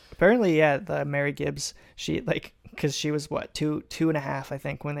 Apparently, yeah, the Mary Gibbs, because she was what, two and a half, I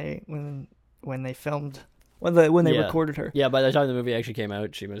think, when they filmed, when they recorded her. Yeah, by the time the movie actually came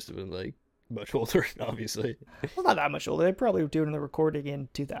out, she must have been like much older, obviously. Well, not that much older. They probably were doing the recording in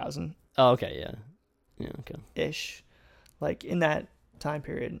 2000. Oh, okay, yeah, okay. Ish, like in that time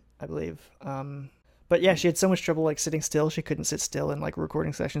period, I believe. But yeah, she had so much trouble like sitting still. She couldn't sit still in like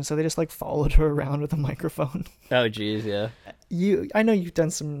recording sessions, so they just like followed her around with a microphone. Oh, geez, yeah. I know you've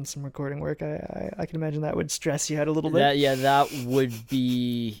done some recording work. I can imagine that would stress you out a little bit. That would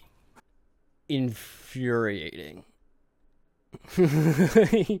be infuriating.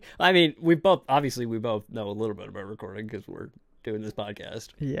 I mean, we both know a little bit about recording because we're doing this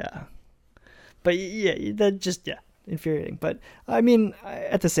podcast. Yeah, but infuriating. But I mean,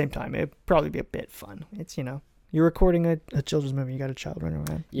 at the same time, it'd probably be a bit fun. It's, you're recording a children's movie. You got a child running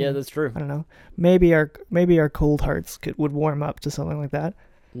around. Yeah, that's true. I don't know. Maybe our cold hearts would warm up to something like that.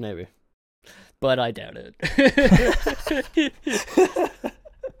 Maybe, but I doubt it.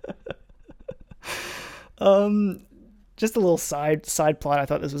 Just a little side plot. I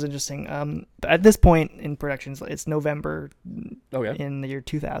thought this was interesting. At this point in productions, it's November in the year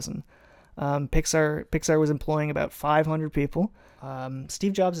 2000. Pixar was employing about 500 people.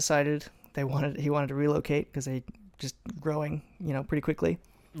 Steve Jobs decided he wanted to relocate because they just growing, pretty quickly.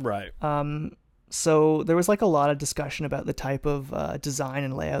 Right. So there was like a lot of discussion about the type of design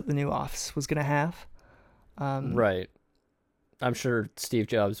and layout the new office was going to have. Right. I'm sure Steve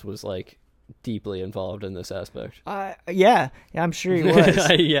Jobs was like deeply involved in this aspect. Yeah, I'm sure he was.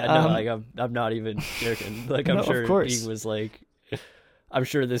 I'm not even joking. Like, I'm no, sure of course. he was like, I'm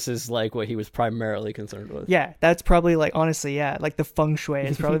sure this is like what he was primarily concerned with. Yeah, that's probably like, honestly, yeah, like the feng shui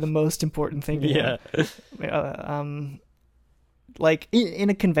is probably the most important thing. Like in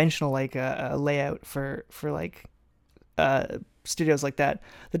a conventional like layout for like studios like that,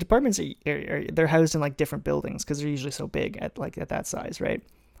 the departments they're housed in like different buildings because they're usually so big at that size, right?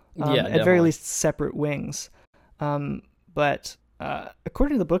 At very least separate wings. But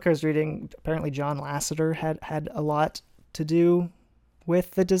according to the book I was reading, apparently John Lasseter had a lot to do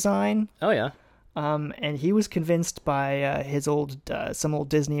with the design. Oh yeah. And he was convinced by some old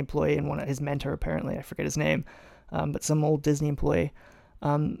Disney employee and his mentor, apparently, I forget his name, but some old Disney employee,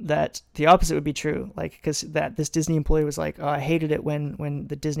 that the opposite would be true. Like, because this Disney employee was like, oh, I hated it when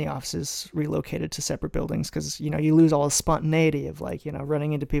the Disney offices relocated to separate buildings because, you lose all the spontaneity of like,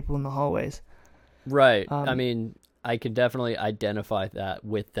 running into people in the hallways. Right. I mean, I can definitely identify that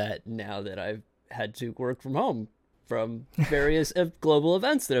with that now that I've had to work from home from various global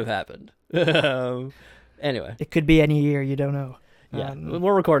events that have happened. Anyway. It could be any year, you don't know. Yeah,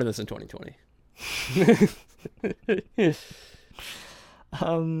 we're recording this in 2020.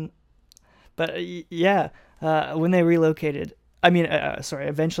 But yeah, when they relocated,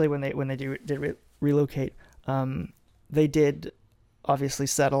 eventually when they did relocate, they did obviously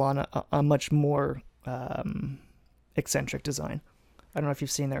settle on a much more eccentric design. I don't know if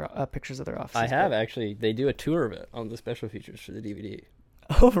you've seen their pictures of their offices. I have, actually. They do a tour of it on the special features for the DVD.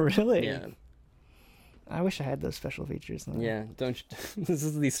 Oh, really? Yeah. I wish I had those special features. Yeah, don't you? This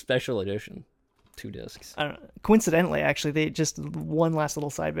is the special edition. 2 discs. I don't know. Coincidentally, actually, they just one last little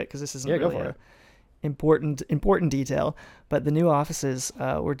side bit because this isn't really an important detail. But the new offices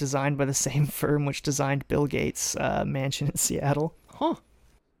were designed by the same firm which designed Bill Gates' mansion in Seattle. Huh.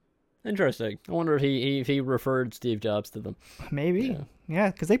 Interesting. I wonder if he referred Steve Jobs to them. Maybe.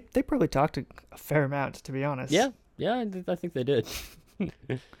 Yeah, because they probably talked a fair amount, to be honest. Yeah, I think they did.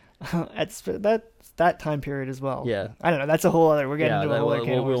 That's that time period as well. Yeah. I don't know. That's a whole other. We're getting into a whole other.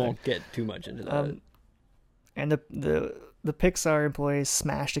 We won't get too much into that. And the Pixar employees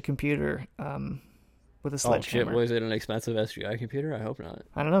smashed a computer with a Oh sledgehammer. shit! Was it an expensive SGI computer? I hope not.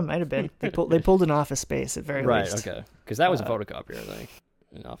 I don't know. Might have been. They pulled an Office Space at very Right. least. Okay. Because that was a photocopier, I think,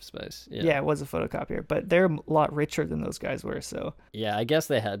 in Office Space. Yeah, it was a photocopier, but they're a lot richer than those guys were. So Yeah, I guess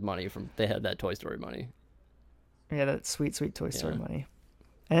they had They had that Toy Story money. yeah, that sweet Toy Story money,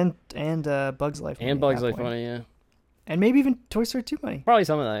 and Bugs Life money And at Bugs that Life point. money, yeah. And maybe even Toy Story 2 money. Probably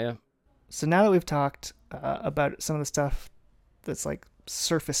some of that, yeah. So now that we've talked about some of the stuff that's like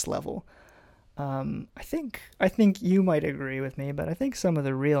surface level, I think you might agree with me, but I think some of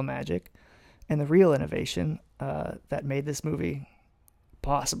the real magic and the real innovation that made this movie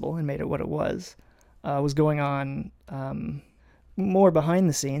possible and made it what it was going on more behind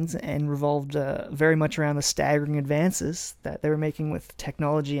the scenes and revolved very much around the staggering advances that they were making with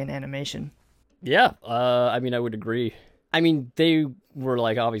technology and animation. Yeah, I mean, I would agree. I mean, they were,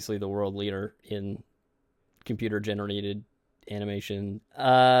 like, obviously the world leader in computer-generated animation.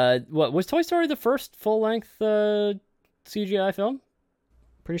 What, was Toy Story the first full-length CGI film?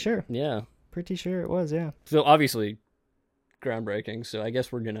 Pretty sure. Yeah. Pretty sure it was, yeah. So, obviously, groundbreaking, so I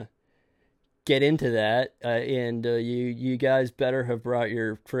guess we're gonna get into that, and you guys better have brought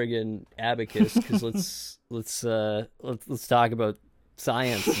your friggin' abacus, because let's talk about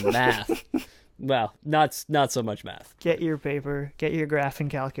science and math. Well, not so much math. Get your paper, get your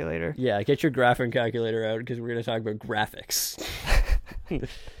graphing calculator. Yeah, get your graphing calculator out because we're going to talk about graphics.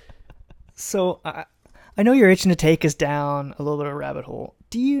 So I know you're itching to take us down a little bit of a rabbit hole.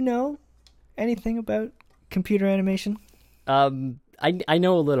 Do you know anything about computer animation? I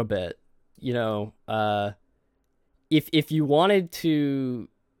know a little bit. You know, if you wanted to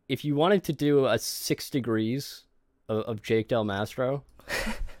do a 6 degrees of Jake Del Mastro,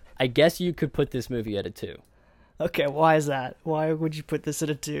 I guess you could put this movie at a 2. Okay, why is that? Why would you put this at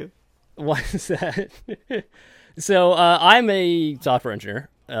a 2? Why is that? So I'm a software engineer.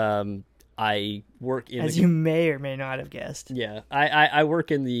 I work in you may or may not have guessed. Yeah, I work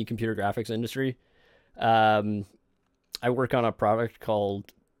in the computer graphics industry. I work on a product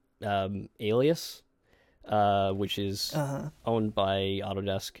called Alias, which is owned by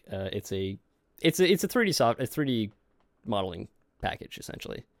Autodesk. It's a 3D modeling package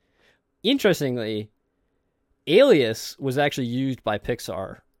essentially. Interestingly, Alias was actually used by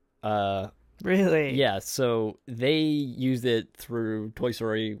Pixar. Really? Yeah, so they used it through Toy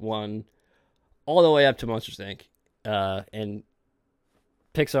Story 1 all the way up to Monsters, Inc. And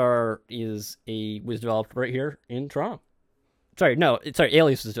Pixar was developed right here in Toronto.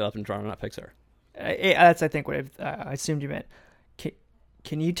 Alias was developed in Toronto, not Pixar. That's, I think, what I assumed you meant.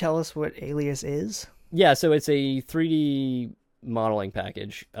 Can you tell us what Alias is? Yeah, so it's a 3D modeling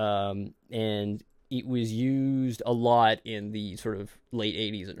package, and it was used a lot in the sort of late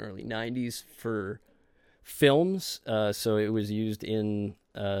 80s and early 90s for films. So it was used in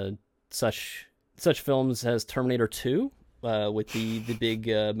such films as Terminator 2, with the big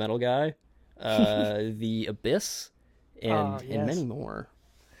metal guy, The Abyss, and many more.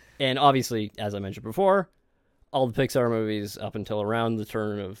 And obviously, as I mentioned before, all the Pixar movies up until around the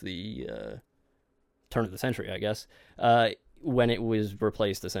turn of the century, I guess, when it was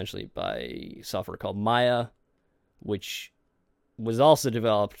replaced essentially by software called Maya, which was also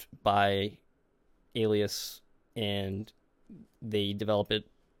developed by Alias, and they develop it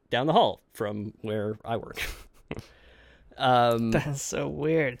down the hall from where I work. That's so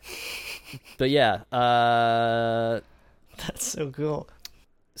weird. But yeah, that's so cool.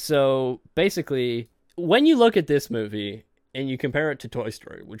 So basically, when you look at this movie and you compare it to Toy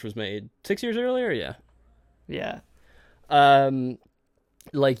Story, which was made 6 years earlier, Yeah.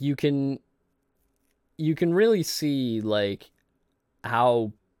 Like you can really see like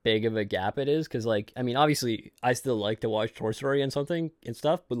how big of a gap it is, because like, I mean, obviously I still like to watch Toy Story and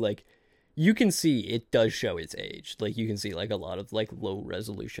stuff, but like you can see it does show its age. Like you can see like a lot of like low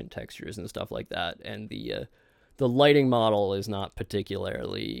resolution textures and stuff like that, and the lighting model is not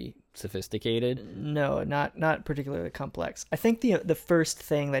particularly sophisticated. No, not particularly complex. I think the first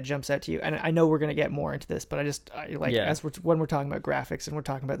thing that jumps out to you, and I know we're going to get more into this, but when we're talking about graphics and we're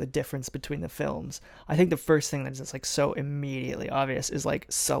talking about the difference between the films, I think the first thing that's just like so immediately obvious is like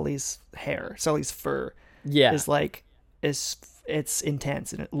Sully's hair, Sully's fur. Yeah, it's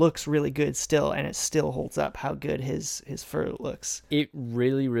intense and it looks really good still, and it still holds up how good his fur looks. It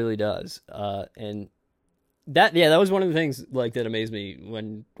really, really does. And that was one of the things like that amazed me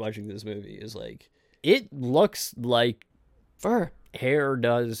when watching this movie, is like it looks like fur hair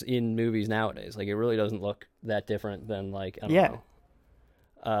does in movies nowadays. Like it really doesn't look that different than like, I don't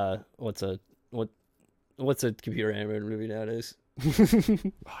know. What's a computer animated movie nowadays? Oh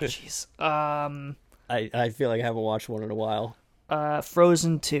jeez. I feel like I haven't watched one in a while.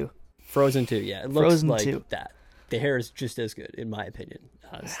 Frozen 2. Frozen 2, yeah. It looks Frozen like 2. that. The hair is just as good, in my opinion,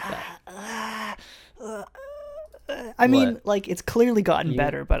 as that. I mean, What? like it's clearly gotten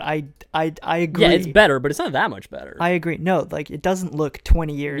better, but I agree. Yeah, it's better, but it's not that much better. I agree. No, like it doesn't look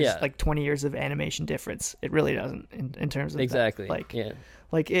 20 years, Yeah. like 20 years of animation difference. It really doesn't in terms of that. Exactly. Like, yeah.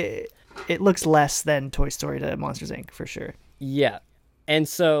 like it looks less than Toy Story to Monsters Inc. for sure. Yeah. And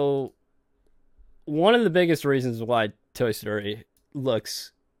so one of the biggest reasons why Toy Story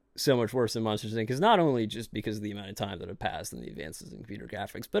looks so much worse than Monsters Inc. is not only just because of the amount of time that have passed and the advances in computer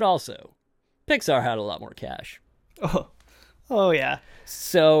graphics, but also Pixar had a lot more cash. Oh yeah.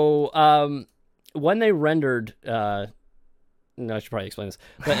 So when they rendered no, I should probably explain this.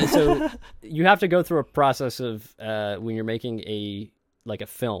 But so you have to go through a process of when you're making a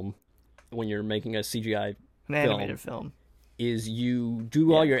film, when you're making a CGI An animated film. is you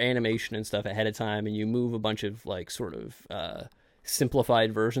do all your animation and stuff ahead of time, and you move a bunch of like sort of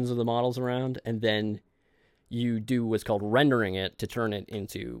simplified versions of the models around, and then you do what's called rendering it to turn it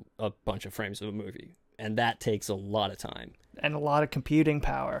into a bunch of frames of a movie, and that takes a lot of time And a lot of computing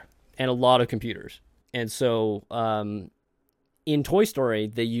power. and a lot of computers. And so in Toy Story,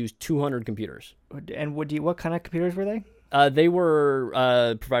 they used 200 computers. And what kind of computers were they? They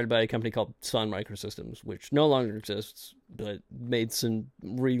were provided by a company called Sun Microsystems, which no longer exists, but made some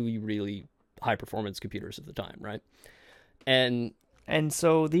really, really high-performance computers at the time, right? And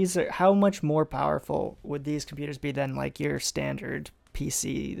so these are, how much more powerful would these computers be than like your standard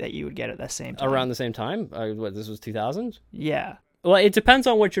PC that you would get at the same time? Around the same time? What, this was 2000? Yeah. Well, it depends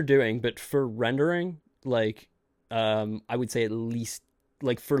on what you're doing, but for rendering, like, I would say at least,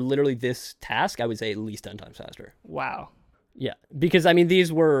 like, for literally this task, I would say at least 10 times faster. Wow. Yeah, because I mean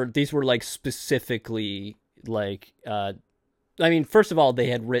these were like specifically like I mean, first of all, they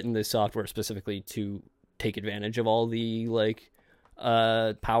had written this software specifically to take advantage of all the like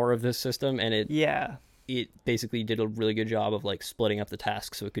power of this system, and it basically did a really good job of like splitting up the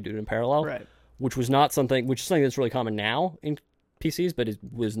tasks so it could do it in parallel. Right. Which is something that's really common now in PCs, but it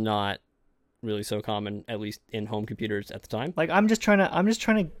was not really so common, at least in home computers at the time. Like I'm just trying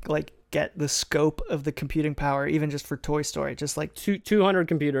to like get the scope of the computing power, even just for Toy Story, just like 200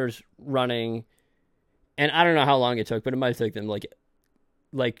 computers running, and I don't know how long it took, but it might take them like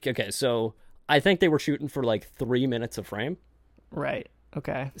okay, so I think they were shooting for like 3 minutes a frame. Right.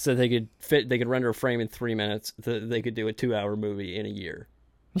 Okay. So they could render a frame in 3 minutes. They could do a 2-hour movie in a year.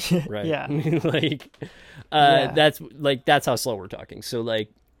 Right. Yeah. Like Yeah. that's how slow we're talking. So like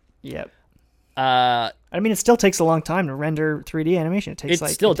Yep. I mean, it still takes a long time to render 3D animation. it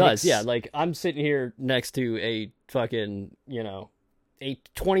still does. Yeah. Like I'm sitting here next to a fucking, a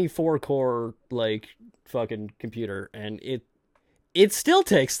 24 core like fucking computer, and it still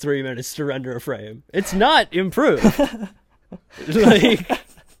takes 3 minutes to render a frame. It's not improved. Like,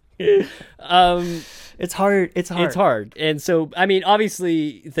 it's hard. It's hard. And so, I mean,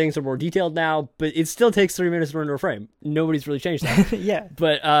 obviously things are more detailed now, but it still takes 3 minutes to render a frame. Nobody's really changed that. Yeah.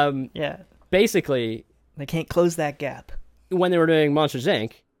 But Yeah. basically, They can't close that gap. when they were doing Monsters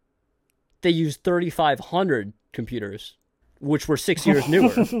Inc., they used 3,500 computers, which were 6 years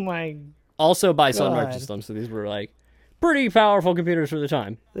newer. Oh my. Also by Sun God. Microsystems, so these were like pretty powerful computers for the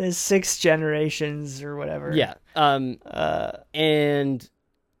time. There's 6 generations or whatever. Yeah. And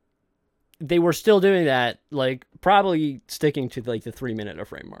they were still doing that, like probably sticking to like the 3 minute a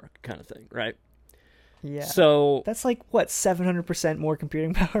frame mark kind of thing, right? Yeah. So That's like what, 700% more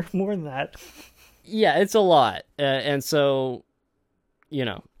computing power, more than that. yeah, it's a lot, and so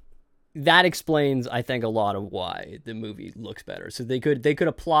that explains, I think, a lot of why the movie looks better. So they could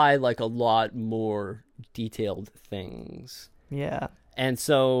apply like a lot more detailed things. Yeah. And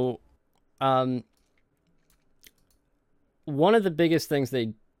so, one of the biggest things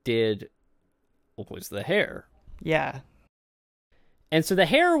they did was the hair. Yeah. And so the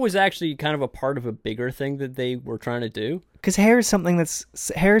hair was actually kind of a part of a bigger thing that they were trying to do. Because hair is something that's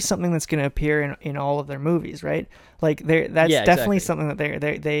going to appear in all of their movies, right? Like that's Yeah, definitely exactly. something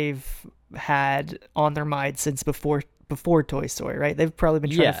that they've had on their mind since before Toy Story, right? They've probably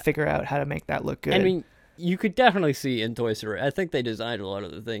been trying Yeah. to figure out how to make that look good. I mean, you could definitely see in Toy Story, I think they designed a lot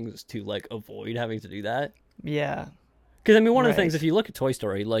of the things to like avoid having to do that. yeah, Because I mean, one of the Right. things, if you look at Toy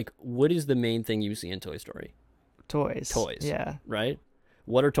Story, like what is the main thing you see in Toy Story? toys. Toys. Yeah, Right?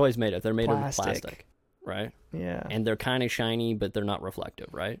 What are toys made of? They're made Plastic. of plastic, right? yeah. And they're kind of shiny, but they're not reflective,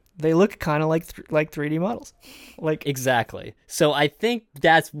 right? They look kind of like 3D models. Like Exactly. So I think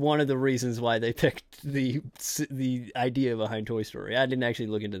that's one of the reasons why they picked the idea behind Toy Story. I didn't actually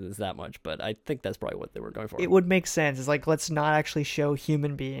look into this that much, but I think that's probably what they were going for. it would make sense. It's like, let's not actually show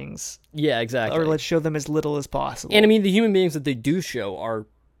human beings, Yeah, exactly. or let's show them as little as possible. And I mean, the human beings that they do show are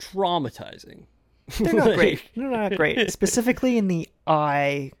traumatizing. They're not great. They're not great. Specifically in the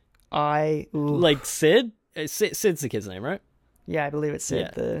eye. Ooh. Like Sid? Sid's the kid's name, right? Yeah, I believe it's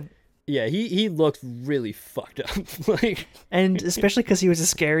Sid. Yeah. Yeah, he looked really fucked up. Like, and especially because he was a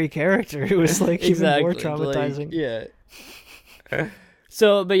scary character. It was like even more traumatizing. Like, yeah.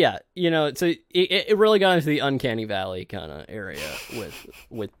 So, but yeah, so it really got into the uncanny valley kind of area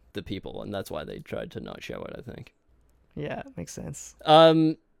with the people, and that's why they tried to not show it, I think. Yeah, makes sense.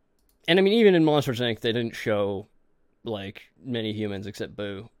 And I mean, even in Monsters Inc., they didn't show like many humans except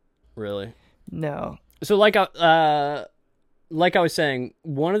Boo, really. No. So like I was saying,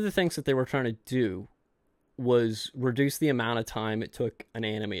 one of the things that they were trying to do was reduce the amount of time it took an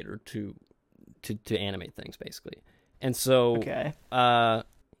animator to animate things, basically. And so, okay. One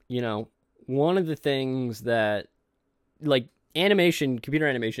of the things that, like, computer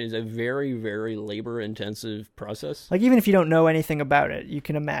animation is a very, very labor-intensive process. Like, even if you don't know anything about it, you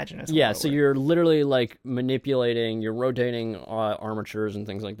can imagine it. Yeah, so you're literally, like, you're rotating armatures and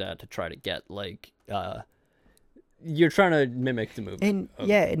things like that to try to get, like, you're trying to mimic the movement.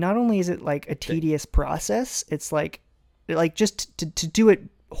 And, not only is it, like, a tedious process, it's, like just to do it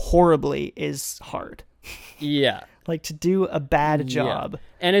horribly is hard. Yeah. Like, to do a bad job.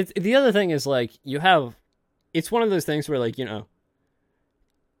 Yeah. And the other thing is, like, it's one of those things where, like,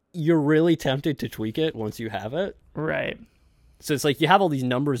 you're really tempted to tweak it once you have it. Right. So it's like you have all these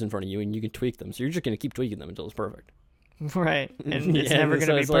numbers in front of you and you can tweak them. So you're just going to keep tweaking them until it's perfect. Right. And it's never going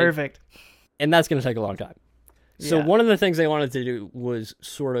to be perfect. And that's going to take a long time. So one of the things they wanted to do was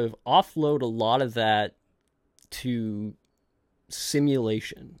sort of offload a lot of that to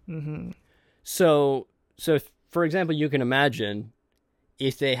simulation. Mm-hmm. So for example, you can imagine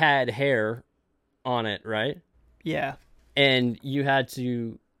if they had hair on it, right? Yeah. And you had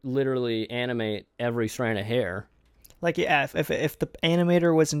to literally animate every strand of hair. Like, yeah, if the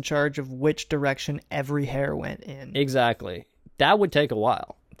animator was in charge of which direction every hair went in. Exactly. That would take a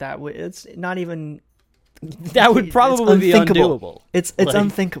while. It's not even... That would probably be undoable. It's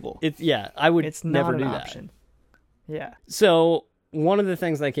unthinkable. I would it's never not do an that. Option. Yeah. So one of the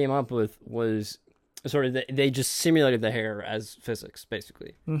things they came up with was sort of they just simulated the hair as physics,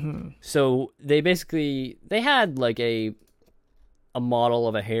 basically. Mm-hmm. So they had like a model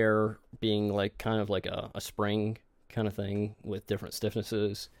of a hair being like kind of like a spring kind of thing with different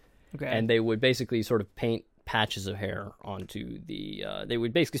stiffnesses. Okay. And they would basically sort of paint patches of hair onto they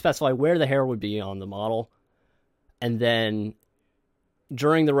would basically specify where the hair would be on the model. And then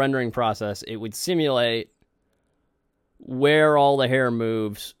during the rendering process, it would simulate where all the hair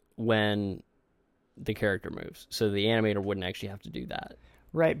moves when the character moves. So the animator wouldn't actually have to do that.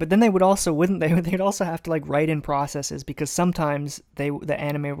 Right, but then they would also, wouldn't they? They'd also have to like write in processes because sometimes the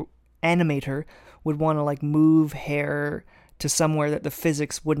animator would want to like move hair to somewhere that the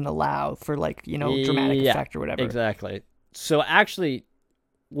physics wouldn't allow for like, dramatic effect or whatever. Exactly. So actually,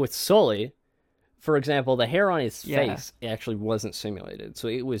 with Sully, for example, the hair on his face actually wasn't simulated, so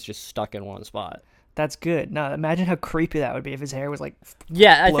it was just stuck in one spot. That's good. No, imagine how creepy that would be if his hair was like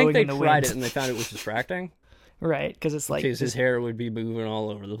I think they in the tried wind. it and they found it was distracting. Right, because it's like... Because his hair would be moving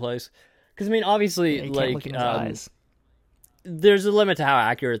all over the place. Because, I mean, obviously, you like, can't look in his eyes. There's a limit to how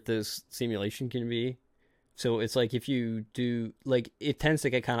accurate this simulation can be. So it's like if you do... Like, it tends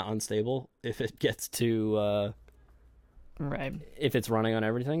to get kind of unstable if it gets to... right. If it's running on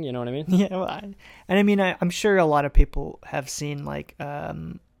everything, you know what I mean? Yeah, well, I'm sure a lot of people have seen, like,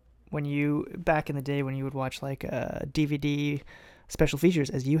 when you... Back in the day when you would watch, like, DVD... special features,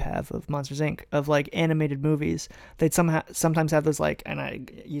 as you have, of Monsters Inc., of like animated movies, they'd sometimes have those like, and I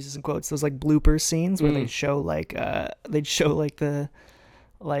use this in quotes, those like blooper scenes where they'd show like the,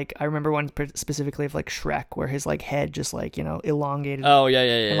 like, I remember one specifically of like Shrek where his like head just like, elongated. Oh yeah,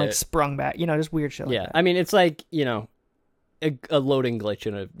 and like sprung back, just weird shit. Yeah, like that. I mean, it's like, a loading glitch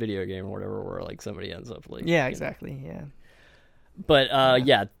in a video game or whatever where like somebody ends up like... Yeah, exactly, yeah. But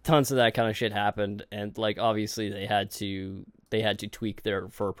tons of that kind of shit happened, and like obviously they had to tweak their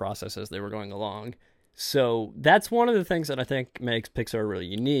fur process as they were going along. So that's one of the things that I think makes Pixar really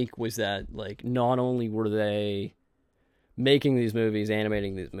unique, was that like not only were they making these movies,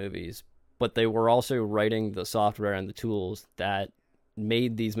 animating these movies, but they were also writing the software and the tools that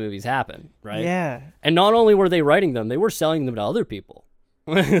made these movies happen, right? Yeah. And not only were they writing them, they were selling them to other people.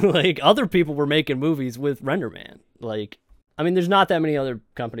 Like other people were making movies with RenderMan. Like, I mean, there's not that many other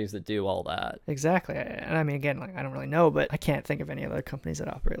companies that do all that. Exactly. And I mean, again, like, I don't really know, but I can't think of any other companies that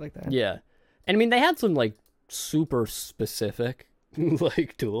operate like that. Yeah. And I mean, they had some like super specific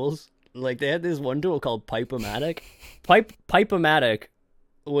like tools. Like they had this one tool called Pipe-O-Matic. Pipe-O-Matic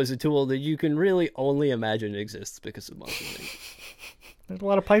was a tool that you can really only imagine exists because of Monsters Inc. There's a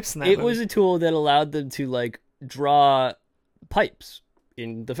lot of pipes in that It movie. was a tool that allowed them to like draw pipes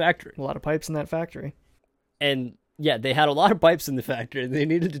in the factory. A lot of pipes in that factory. And yeah, they had a lot of pipes in the factory. They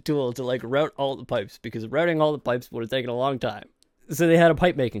needed a tool to like route all the pipes because routing all the pipes would have taken a long time. So they had a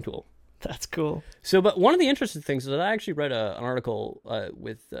pipe making tool. That's cool. So, but one of the interesting things is that I actually read an article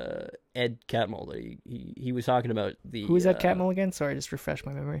with Ed Catmull. That he was talking about the. Who is that Catmull again? Sorry, just refresh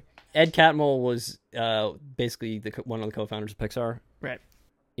my memory. Ed Catmull was basically one of the co-founders of Pixar. Right.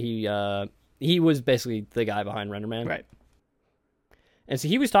 He was basically the guy behind RenderMan. Right. And so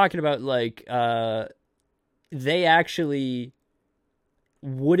he was talking about like they actually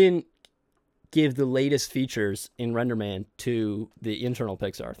wouldn't give the latest features in RenderMan to the internal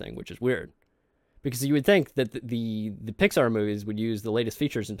Pixar thing, which is weird. Because you would think that the Pixar movies would use the latest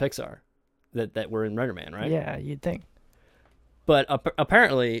features in Pixar that were in RenderMan, right? Yeah, you'd think. But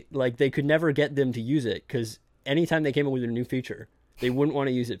apparently, like, they could never get them to use it because anytime they came up with a new feature, they wouldn't want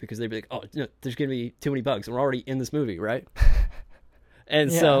to use it because they'd be like, oh, no, there's going to be too many bugs. We're already in this movie, right? And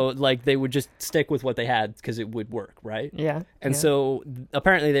so, like, they would just stick with what they had because it would work, right? Yeah. And so,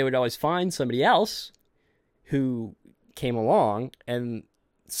 apparently, they would always find somebody else who came along, and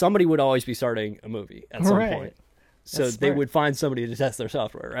somebody would always be starting a movie at some point. So That's they smart. would find somebody to test their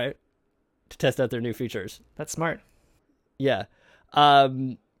software, right? To test out their new features. That's smart. Yeah.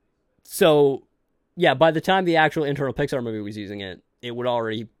 So, yeah, by the time the actual internal Pixar movie was using it, it would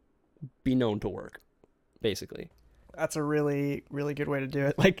already be known to work, basically. That's a really, really good way to do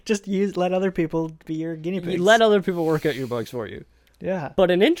it. Like, just let other people be your guinea pigs. You let other people work out your bugs for you. Yeah.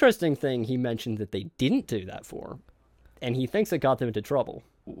 But an interesting thing he mentioned that they didn't do that for, and he thinks it got them into trouble.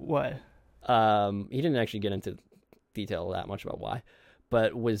 What? He didn't actually get into detail that much about why,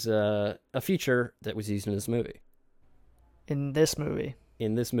 but was a feature that was used in this movie. In this movie.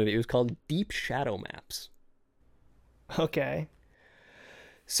 In this movie. It was called Deep Shadow Maps. Okay.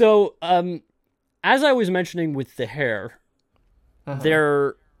 So, as I was mentioning with the hair,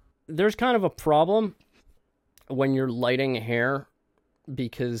 there's kind of a problem when you're lighting hair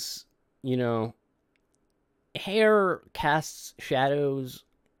because, you know, hair casts shadows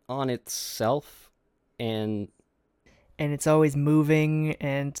on itself and it's always moving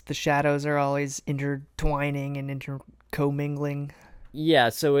and the shadows are always intertwining and commingling. yeah,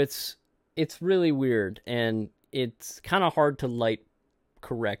 so it's really weird and it's kind of hard to light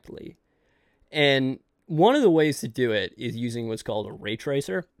correctly. And one of the ways to do it is using what's called a ray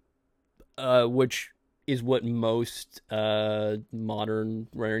tracer, which is what most modern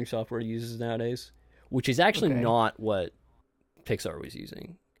rendering software uses nowadays, which is actually not what Pixar was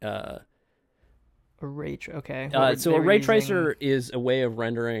using. A ray okay. So a ray tracer is a way of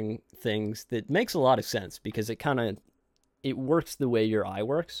rendering things that makes a lot of sense because it works the way your eye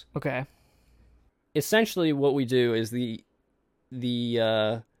works. Okay. Essentially, what we do is the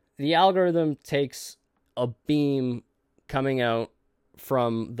algorithm takes a beam coming out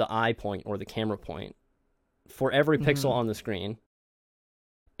from the eye point or the camera point for every pixel on the screen,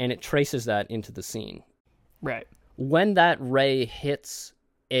 and it traces that into the scene. Right. When that ray hits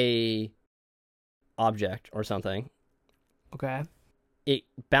a object or something, Okay. it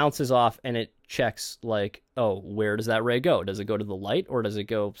bounces off and it checks like, oh, where does that ray go? Does it go to the light or does it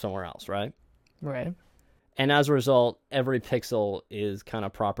go somewhere else, right? Right. And as a result, every pixel is kind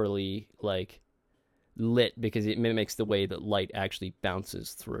of properly like lit because it mimics the way that light actually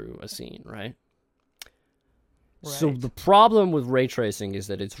bounces through a scene, right? So the problem with ray tracing is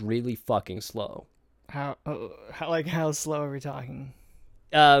that it's really fucking slow. How slow are we talking?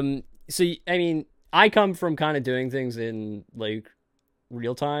 I mean, I come from kind of doing things in like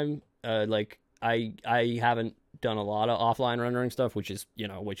real time. Like I haven't done a lot of offline rendering stuff, which is, you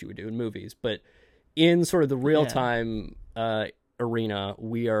know, what you would do in movies, but in sort of the real time arena,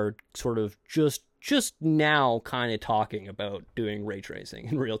 we are sort of just now kind of talking about doing ray tracing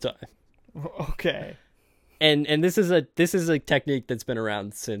in real time. Okay. And this is a technique that's been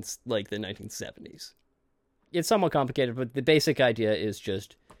around since like the 1970s. It's somewhat complicated, but the basic idea is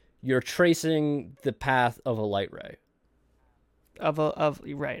just you're tracing the path of a light ray. Of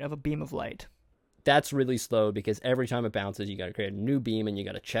a beam of light. That's really slow because every time it bounces, you got to create a new beam and you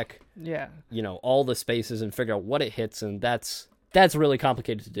got to check, Yeah. you know, all the spaces and figure out what it hits, and that's really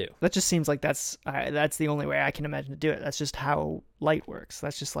complicated to do. That just seems like that's the only way I can imagine to do it. That's just how light works.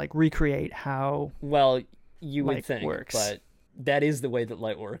 That's just like recreate how. Well, you would light think, works. but that is the way that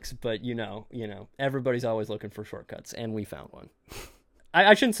light works. But you know, everybody's always looking for shortcuts, and we found one.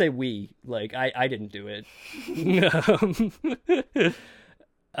 I shouldn't say we. Like I didn't do it.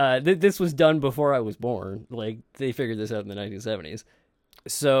 This was done before I was born. Like they figured this out in the 1970s.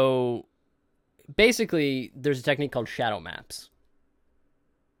 So basically, there's a technique called shadow maps,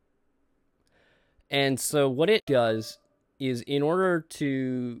 And so what it does is, in order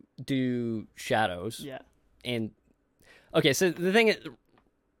to do shadows, Yeah. and okay, so the thing is,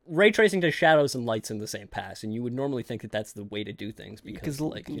 ray tracing does shadows and lights in the same pass, and you would normally think that that's the way to do things because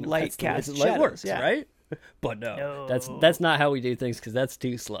Light that's the way casts that light shadows, works, yeah. right? But no, No. that's not how we do things because that's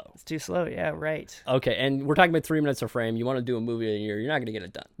too slow. It's too slow. Yeah, right. Okay, and we're talking about 3 minutes a frame. You want to do a movie in a year, you're not going to get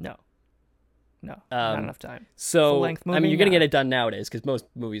it done. No, not Um, enough time. So, Full-length I mean, movie? you're going to No. get it done nowadays because most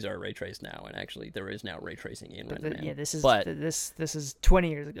movies are ray traced now, and actually there is now ray tracing in Render Man. Yeah, this is But this is 20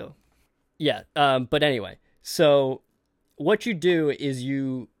 years ago. yeah, but anyway, so what you do is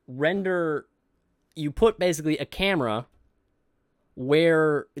you put basically a camera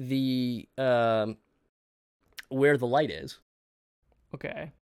where the light is,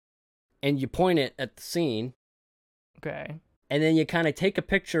 Okay. and you point it at the scene, Okay. and then you kind of take a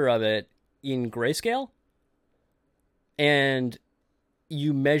picture of it in grayscale, and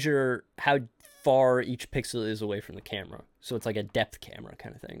you measure how far each pixel is away from the camera. So it's like a depth camera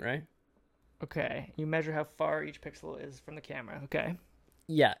kind of thing, right? Okay. You measure how far each pixel is from the camera. Okay.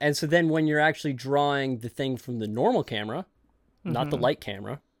 Yeah, and so then when you're actually drawing the thing from the normal camera, not the light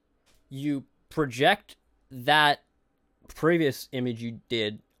camera, you project that previous image you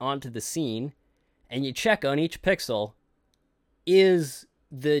did onto the scene, and you check on each pixel, is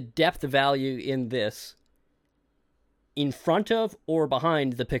the depth value in this in front of or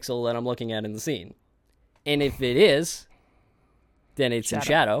behind the pixel that I'm looking at in the scene? And if it is, then it's in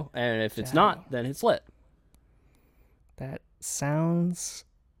shadow, and if it's not, then it's lit. That sounds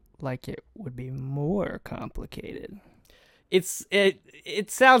like it would be more complicated.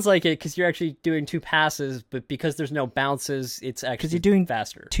 It sounds like it because you're actually doing 2 passes, but because there's no bounces, it's actually Because you're doing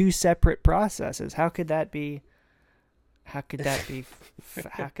faster. 2 separate processes. How could that be? How could that be?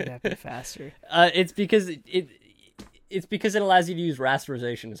 How could that be faster? It's because it's because it allows you to use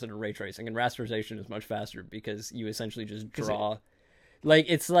rasterization instead of ray tracing, and rasterization is much faster because you essentially just draw.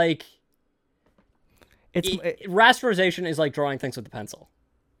 Rasterization is like drawing things with a pencil,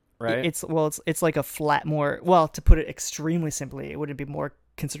 right? It's like a flat, to put it extremely simply, it would be more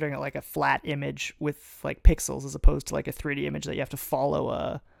considering it like a flat image with like pixels as opposed to like a 3D image that you have to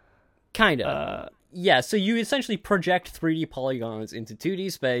follow kind of. Yeah, so you essentially project 3D polygons into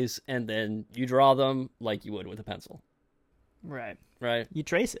 2D space, and then you draw them like you would with a pencil. Right. Right? You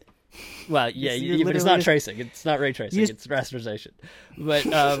trace it. Well, yeah, You're but it's literally not tracing. It's not ray tracing. just- It's rasterization. But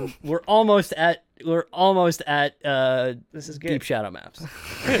we're almost at This is good. deep shadow maps.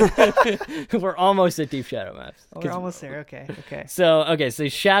 We're almost at deep shadow maps. Oh, we're almost there. Okay. So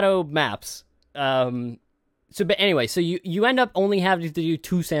shadow maps. But anyway, so you end up only having to do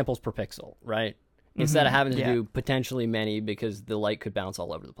 2 samples per pixel, right? Instead of having to do potentially many because the light could bounce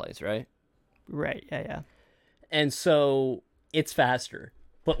all over the place, right? Right. Yeah. And so it's faster.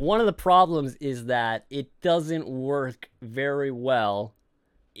 But one of the problems is that it doesn't work very well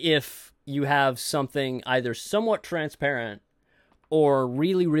if you have something either somewhat transparent or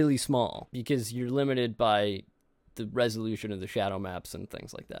really, really small, because you're limited by the resolution of the shadow maps and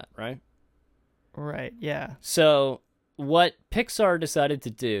things like that, right? Right. Yeah. So what Pixar decided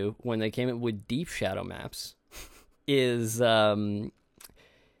to do when they came up with deep shadow maps is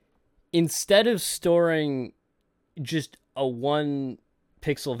instead of storing just a 1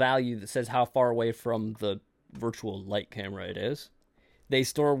 pixel value that says how far away from the virtual light camera it is, they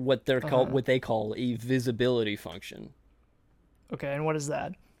store what they call a visibility function. Okay. And what is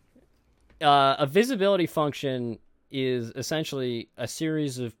that? A visibility function is essentially a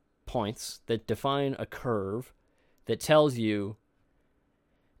series of points that define a curve that tells you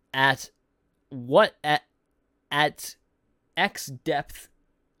at X depth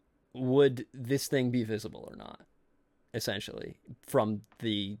would this thing be visible or not, essentially, from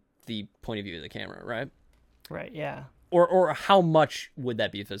the point of view of the camera, right? Right. Yeah. Or how much would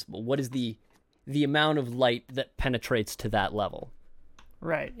that be visible? What is the amount of light that penetrates to that level?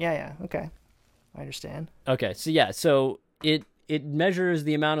 Right. Yeah. Okay. I understand. Okay, so it measures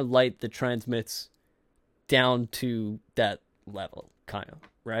the amount of light that transmits down to that level, kind of,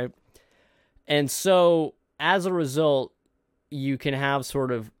 right? And so as a result, you can have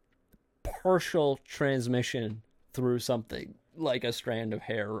sort of partial transmission through something like a strand of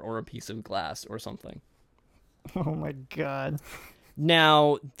hair or a piece of glass or something. Oh my god.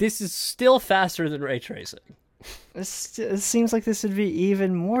 Now, this is still faster than ray tracing. It seems like this would be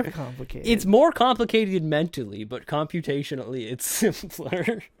even more complicated. It's more complicated mentally, but computationally it's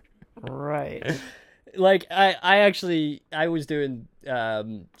simpler. Right. Like I was doing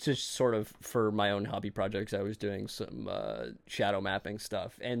just sort of for my own hobby projects, I was doing some shadow mapping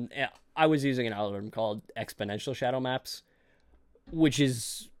stuff, and I was using an algorithm called exponential shadow maps, which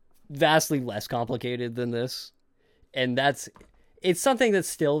is vastly less complicated than this. And it's something that's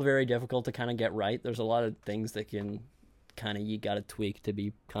still very difficult to kind of get right. There's a lot of things that you got to tweak to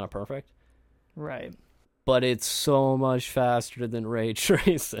be kind of perfect. Right. But it's so much faster than ray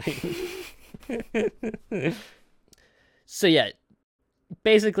tracing. So yeah,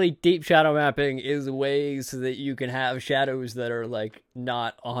 basically deep shadow mapping is ways that you can have shadows that are like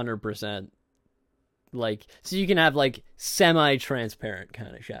not 100%. Like, so you can have like semi-transparent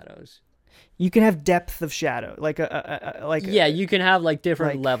kind of shadows. You can have depth of shadow, You can have like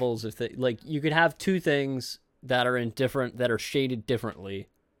different like- levels of things. Like you could have two things that are shaded differently,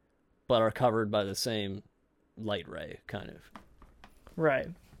 but are covered by the same light ray, kind of. Right.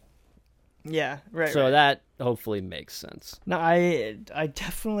 Yeah. Right. So right. that hopefully makes sense. No, I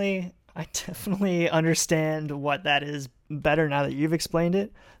definitely understand what that is better now that you've explained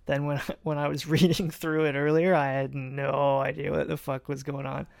it than when I was reading through it earlier. I had no idea what the fuck was going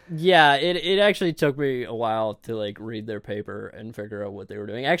on. Yeah, it actually took me a while to like read their paper and figure out what they were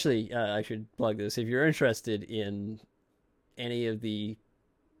doing. Actually, I should plug this. If you're interested in any of the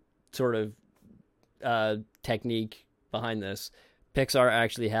sort of technique behind this, Pixar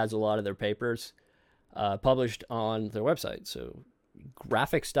actually has a lot of their papers published on their website. So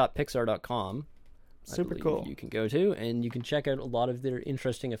graphics.pixar.com. Super cool. You can go to, and you can check out a lot of their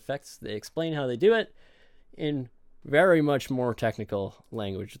interesting effects. They explain how they do it in very much more technical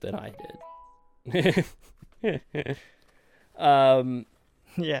language than I did.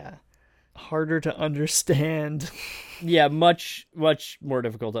 Yeah. Harder to understand. Yeah, much more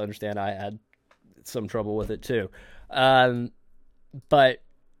difficult to understand. I had some trouble with it too. But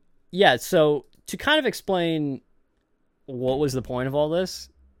yeah, so to kind of explain what was the point of all this,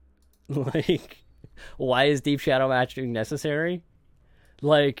 like, why is deep shadow matching necessary?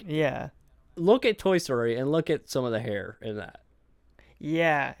 Like, Yeah. look at Toy Story and look at some of the hair in that.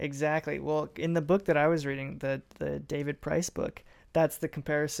 Yeah, exactly. Well, in the book that I was reading, the David Price book, that's the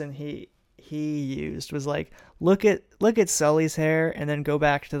comparison he used, was like, look at Sully's hair and then go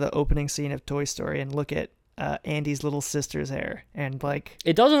back to the opening scene of Toy Story and look at Andy's little sister's hair, and like,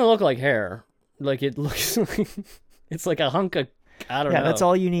 It doesn't look like hair. Like, it looks like it's like a hunk of, I don't know. yeah, that's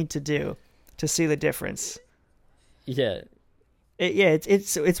all you need to do to see the difference. Yeah.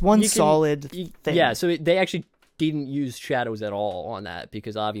 It's one You can- solid thing. Yeah, so they actually didn't use shadows at all on that,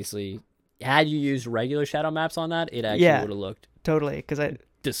 because obviously, had you used regular shadow maps on that, it actually Yeah. would have looked Totally, because I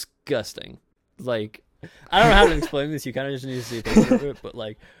disgusting. Like, I don't know how to explain this. You kind of just need to see a picture of it, but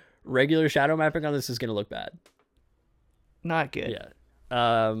like, regular shadow mapping on this is going to look bad. not good.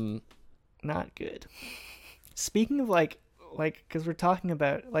 Yeah. Not good. Speaking of like because we're talking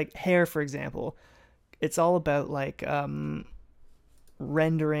about like hair, for example, it's all about like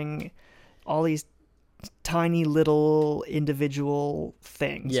rendering all these tiny little individual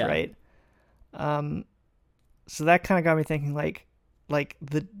things, Yeah. right? So that kind of got me thinking like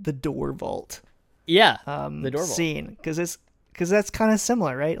the door vault Yeah. The door vault. scene, because that's kind of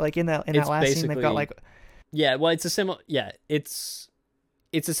similar, right? Like in that It's last scene they've got basically- like Yeah, well, it's a similar. Yeah, it's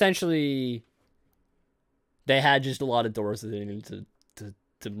essentially they had just a lot of doors that they needed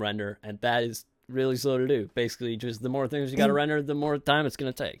to render, and that is really slow to do. Basically, just the more things you got to render, the more time it's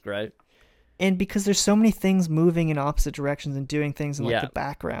going to take, right? And because there's so many things moving in opposite directions and doing things in like Yeah. the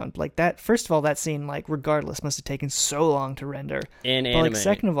background, like that. First of all, that scene, like regardless, must have taken so long to render. And But anime. like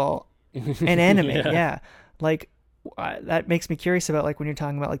second of all, and animate, yeah. Like that makes me curious about like when you're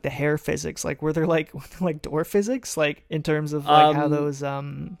talking about like the hair physics. Like were there like door physics, like in terms of like how those I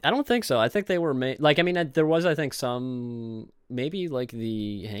don't think so. I think they were made. Like, I mean, there was, I think, some maybe like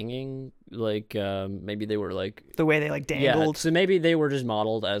the hanging, like maybe they were like the way they like yeah. dangled. So maybe they were just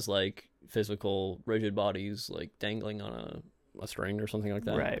modeled as like physical rigid bodies, like dangling on a string or something like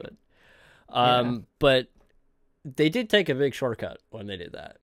that. Right. But they did take a big shortcut when they did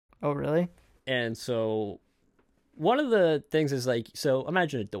that. Oh really? And so one of the things is like, so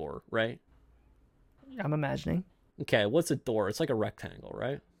imagine a door, right? I'm imagining. Okay, what's a door? It's like a rectangle,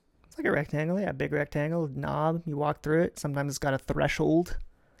 right? It's like a rectangle, yeah, big rectangle, knob. You walk through it. Sometimes it's got a threshold.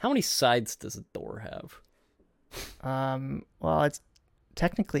 How many sides does a door have? Well, it's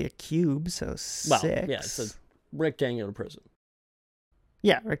technically a cube, so Well, 6. yeah, it's a rectangular prism.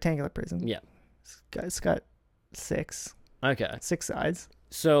 Yeah, rectangular prism. Yeah. It's got 6 Okay. sides.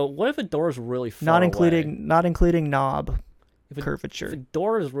 So what if a door is really far Not away? including knob If a curvature.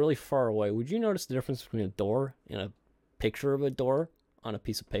 door is really far away, would you notice the difference between a door and a picture of a door on a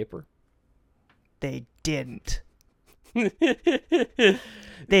piece of paper? They didn't.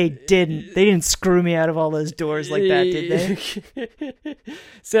 They didn't screw me out of all those doors like that, did they?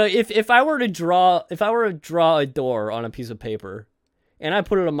 So if I were to draw a door on a piece of paper, and I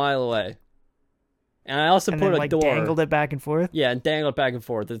put it a mile away. And I also And put then a like door. dangled it back and forth. Yeah, and dangle it back and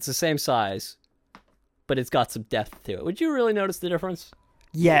forth. It's the same size, but it's got some depth to it. Would you really notice the difference?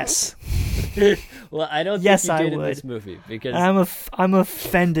 Yes. Well, I don't Yes, think I you did in would. this movie because I'm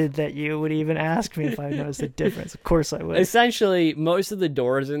offended that you would even ask me if I noticed a difference. Of course I would. essentially most of the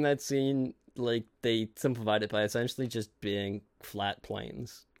doors in that scene, like they simplified it by essentially just being flat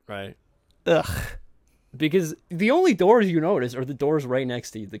planes, right? Ugh. Because the only doors you notice are the doors right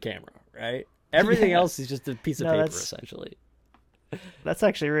next to the camera, right? Everything Yeah. else is just a piece of No, paper, that's- essentially. That's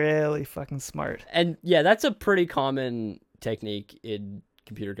actually really fucking smart. And yeah, that's a pretty common technique in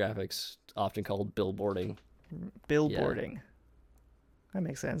computer graphics, often called billboarding. Billboarding. That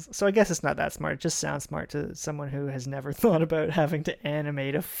makes sense. So I guess it's not that smart. It just sounds smart to someone who has never thought about having to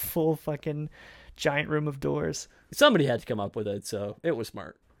animate a full fucking giant room of doors. Somebody had to come up with it, so it was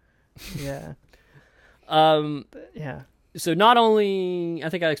smart. Yeah. Um, Yeah. so not only, I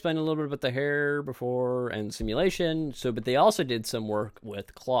think I explained a little bit about the hair before and simulation, but they also did some work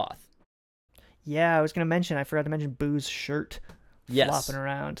with cloth. Yeah, I was going to mention, I forgot to mention Boo's shirt Yes. flopping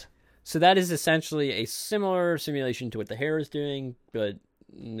around. So that is essentially a similar simulation to what the hair is doing, but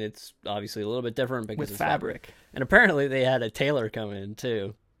it's obviously a little bit different because With it's fabric. And apparently they had a tailor come in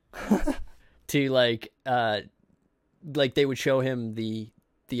too, to like they would show him the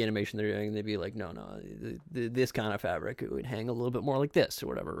animation they're doing, and they'd be like, no, this kind of fabric, it would hang a little bit more like this or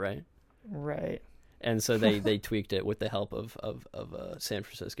whatever, right? Right. And so they tweaked it with the help of a San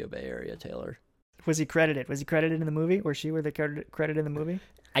Francisco Bay Area tailor. Was he credited? Was he credited in the movie? Or she were they credited in the movie?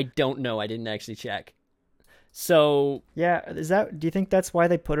 I don't know. I didn't actually check. So Yeah, do you think that's why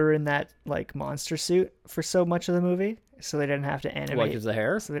they put her in that like monster suit for so much of the movie? So they didn't have to animate what gives the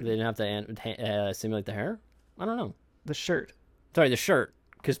hair? So They that- didn't have to simulate the hair. I don't know. the shirt. Sorry, the shirt,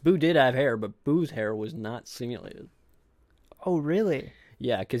 because Boo did have hair, but Boo's hair was not simulated. Oh, really?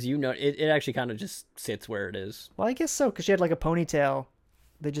 Yeah, because it actually kind of just sits where it is. Well, I guess so, because she had like a ponytail.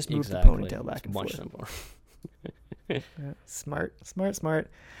 They just moved Exactly. the ponytail back It's and much forth. simpler. Yeah, smart.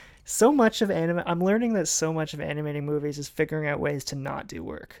 So much of I'm learning that so much of animating movies is figuring out ways to not do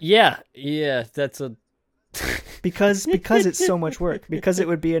work. Yeah, that's a Because it's so much work. Because it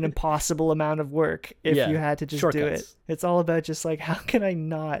would be an impossible amount of work if Yeah, you had to just do it. shortcuts. It's all about just like, how can I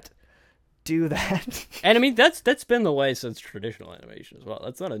not do that? and I mean that's been the way since traditional animation as well.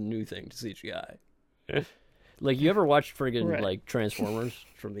 That's not a new thing to CGI. Like, you ever watched friggin' Right. like Transformers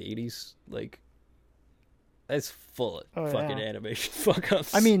from the 80s? Like, that's full of Oh, fucking yeah. animation fuck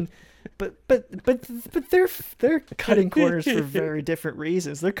ups. I mean, but they're cutting corners for very different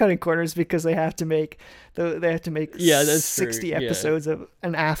reasons. They're cutting corners because they have to make Yeah, that's 60 true, yeah. episodes of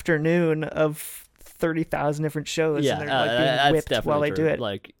an afternoon of 30,000 different shows, yeah, and they're like being that's whipped definitely while they true. do it.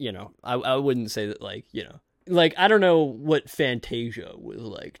 Like, I wouldn't say that, like, like, I don't know what Fantasia was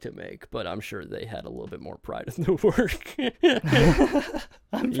like to make, but I'm sure they had a little bit more pride in their work.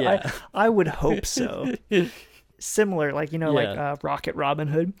 Yeah. I would hope so. Similar, like Yeah. like Rocket Robin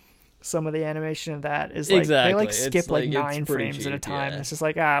Hood. Some of the animation of that is like Exactly. they like It's skip like like- it's 9 pretty frames at a cheap, time. yeah. It's just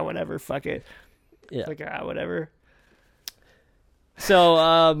like whatever, fuck it. Yeah. Like whatever.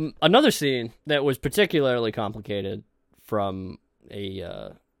 So, another scene that was particularly complicated from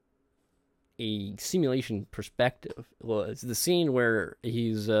a simulation perspective was the scene where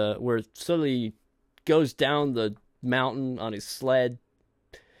where Sully goes down the mountain on his sled,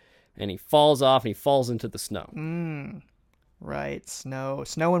 and he falls off and he falls into the snow. Right, snow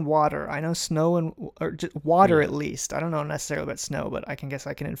and water. I know snow or just water at least. I don't know necessarily about snow, but I can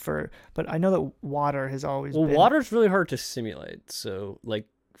infer. But I know that water has always Well, been. water's really hard to simulate, so like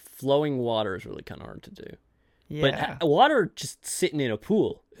flowing water is really kind of hard to do. Yeah, But water just sitting in a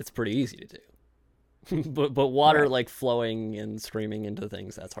pool, it's pretty easy to do. but water Right. like flowing and streaming into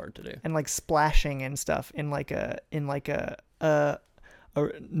things, that's hard to do. and like splashing and stuff in like a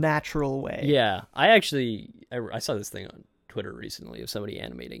natural way. Yeah, I saw this thing on Twitter recently of somebody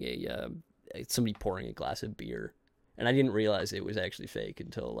animating somebody pouring a glass of beer, and I didn't realize it was actually fake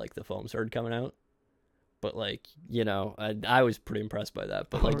until like the foam started coming out. But like, I was pretty impressed by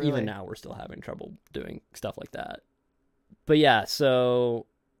that. But Oh, like, really? even now we're still having trouble doing stuff like that. But yeah, so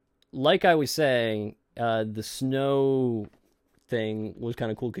like I was saying, the snow thing was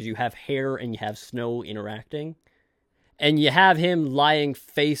kind of cool because you have hair and you have snow interacting. And you have him lying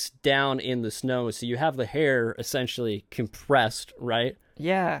face down in the snow, so you have the hair essentially compressed, right,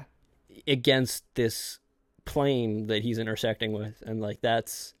 Yeah. against this plane that he's intersecting with, and like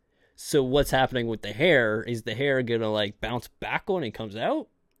that's so. What's happening with the hair? Is the hair gonna like bounce back when it comes out,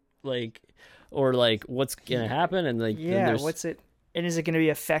 like, or like what's gonna happen? And like, then Yeah. there's- What's it? And is it going to be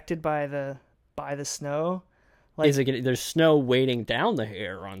affected by the snow? Like, Is it there's snow weighting down the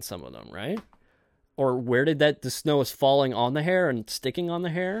hair on some of them, right? Or where did the snow is falling on the hair and sticking on the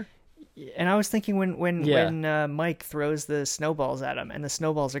hair? and I was thinking when Yeah. Mike throws the snowballs at him, and the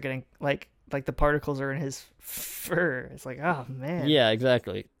snowballs are getting like the particles are in his fur. It's like, oh man. Yeah,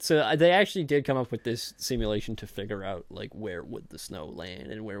 exactly. So they actually did come up with this simulation to figure out like where would the snow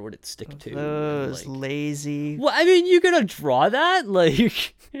land and where would it stick to. and, Those like... lazy. Well, I mean, you're gonna draw that,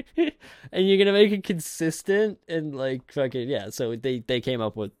 like, and you're gonna make it consistent and like fucking yeah. So they came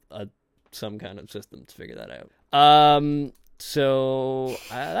up with some kind of system to figure that out. So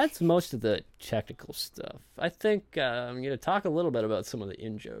that's most of the technical stuff. I think I'm gonna talk a little bit about some of the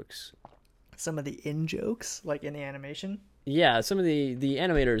in jokes. Some of the in jokes, like in the animation. Yeah, some of the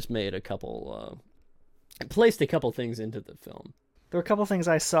animators made a couple, placed a couple things into the film. There were a couple things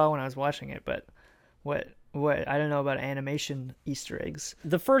I saw when I was watching it, but what I don't know about animation Easter eggs.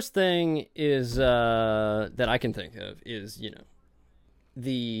 The first thing is that I can think of is, you know,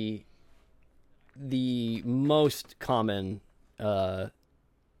 the most common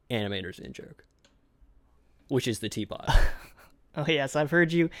animators in joke, which is the teapot. Oh yes, I've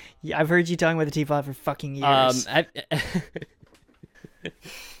heard you talking about the teapot for fucking years.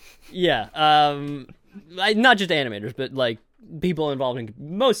 Yeah, not just animators, but like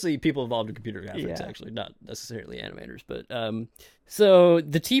mostly people involved in computer graphics. Yeah. Actually, not necessarily animators, but so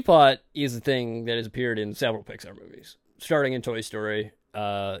the teapot is a thing that has appeared in several Pixar movies, starting in Toy Story.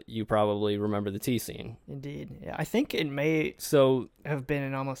 You probably remember the tea scene. Indeed, yeah. I think it may So have been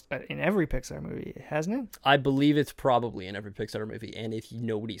in almost in every Pixar movie, hasn't it? I believe it's probably in every Pixar movie, and if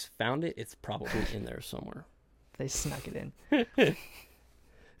nobody's found it, it's probably in there somewhere. They snuck it in.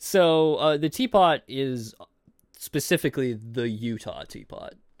 So the teapot is specifically the Utah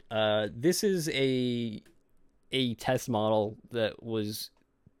teapot. This is a test model that was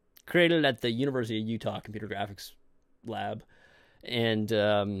created at the University of Utah Computer Graphics Lab, and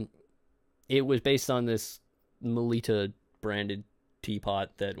it was based on this Melita branded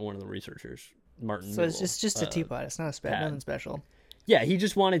teapot that one of the researchers, Martin. So it's Newell, just a teapot. It's not nothing special. Yeah, he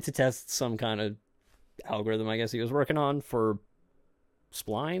just wanted to test some kind of algorithm, I guess he was working on for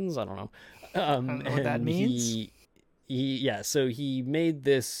splines. I don't know. I don't know what that means. So he made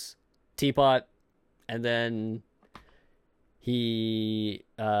this teapot, and then he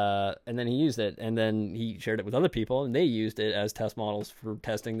used it, and then he shared it with other people, and they used it as test models for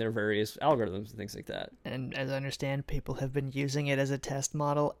testing their various algorithms and things like that. And as I understand, people have been using it as a test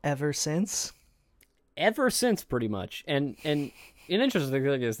model ever since. Ever since, pretty much. And an interesting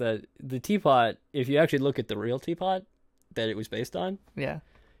thing is that the teapot, if you actually look at the real teapot that it was based on, Yeah.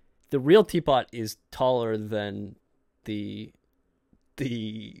 the real teapot is taller than the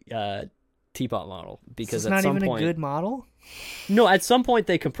teapot model, because It's not at some even point, a good model. no, at some point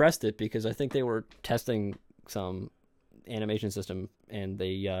they compressed it, because I think they were testing some animation system, and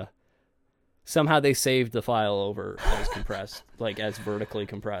they somehow they saved the file over as compressed, like as vertically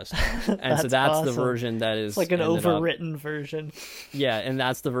compressed, and so that's the awesome. version that is It's like an ended up- overwritten version. yeah, and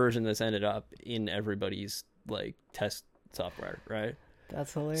that's the version that's ended up in everybody's like test software, right?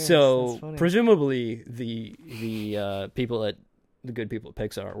 That's hilarious. So That's funny. presumably the people at the good people at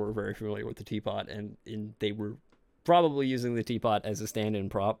Pixar were very familiar with the teapot, and they were probably using the teapot as a stand-in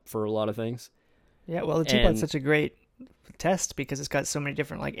prop for a lot of things. Yeah, well, the teapot's and- such a great test because it's got so many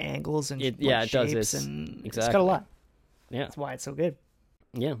different like angles and It like, does. shapes, It's and it's got exactly. a lot. Yeah, That's why it's so good.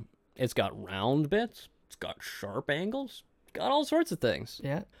 yeah. It's got round bits. It's got sharp angles. It's got all sorts of things.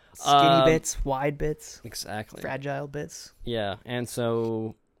 Yeah, skinny Um, bits, wide bits, Exactly. fragile bits. Yeah, and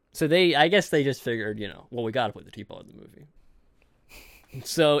so I guess they just figured, well, we got to put the teapot in the movie.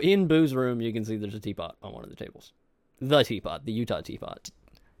 So in Boo's room, you can see there's a teapot on one of the tables. The teapot, the Utah teapot.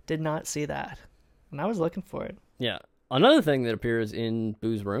 Did not see that, and I was looking for it. Yeah. Another thing that appears in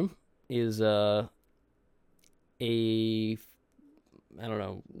Boo's room is I don't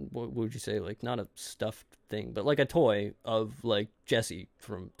know, what would you say, like not a stuffed thing, but like a toy of like Jessie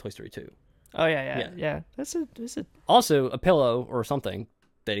from Toy Story 2. Oh yeah. Yeah. Yeah. That's a Also a pillow or something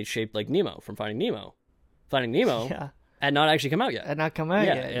that is shaped like Nemo from Finding Nemo. Finding Nemo yeah. had not actually come out yet. Had not come out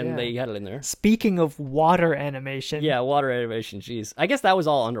yeah, yet. and yeah. they had it in there. Speaking of water animation, Yeah, water animation, jeez. I guess that was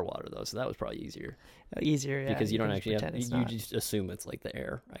all underwater though, so that was probably easier. easier. Yeah, Because you don't can actually just have, pretend it's you not. just assume it's like the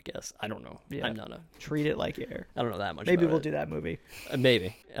air, I guess. I don't know. Yeah. I'm not Treat it like air. I don't know that much Maybe about we'll it. do that movie.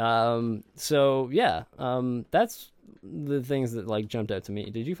 Maybe. So yeah, that's the things that like jumped out to me.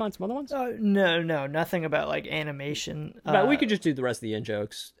 Did you find some other ones? No, nothing about like animation. But we could just do the rest of the in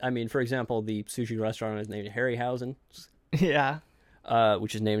jokes. I mean, for example, the sushi restaurant is named Harryhausen, yeah.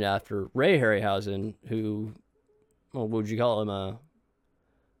 which is named after Ray Harryhausen, who, well, what would you call him?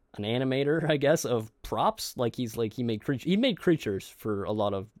 an animator, I guess, of props. Like he made creatures for a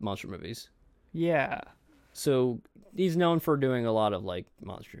lot of monster movies. Yeah. So he's known for doing a lot of like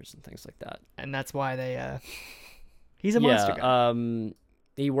monsters and things like that. And that's why they he's a monster guy.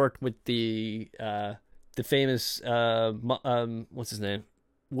 He worked with the famous what's his name?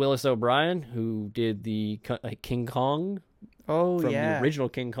 Willis O'Brien, who did the King Kong. Oh, from yeah. the original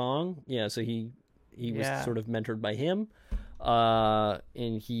King Kong. Yeah, so he was sort of mentored by him.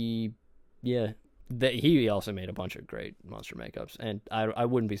 And he also made a bunch of great monster makeups. And I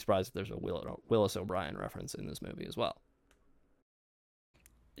wouldn't be surprised if there's a Willis O'Brien reference in this movie as well.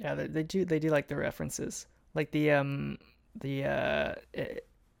 Yeah, they do like the references. Like the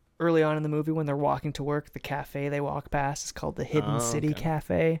early on in the movie when they're walking to work, the cafe they walk past is called the Hidden City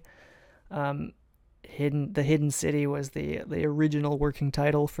Cafe. The Hidden City was the original working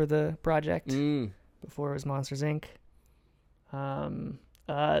title for the project before it was Monsters Inc.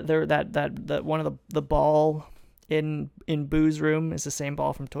 That one of the ball in Boo's room is the same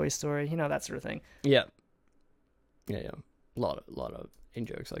ball from Toy Story. You know, that sort of thing. Yeah. A lot of in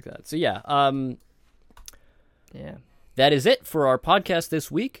jokes like that. So yeah. Yeah. That is it for our podcast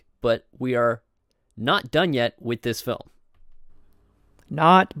this week, but we are not done yet with this film.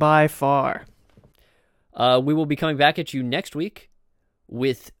 Not by far. We will be coming back at you next week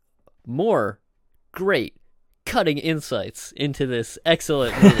with more great cutting insights into this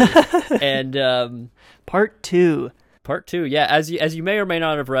excellent movie. And Part 2. Yeah, as you may or may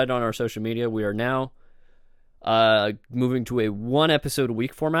not have read on our social media, we are now moving to a 1 episode a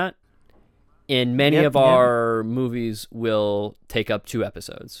week format. And many of our movies will take up 2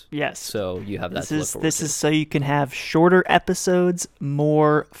 episodes. Yes. So you have that to look forward to. This is so you can have shorter episodes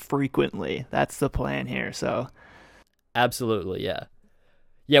more frequently. That's the plan here. So, absolutely, yeah.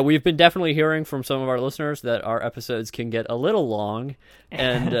 Yeah, we've been definitely hearing from some of our listeners that our episodes can get a little long.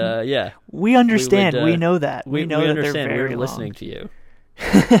 And, yeah. We understand. We know that. We know that understand. they're very We're long. listening to you.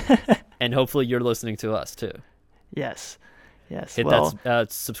 And hopefully you're listening to us, too. Yes. Hit that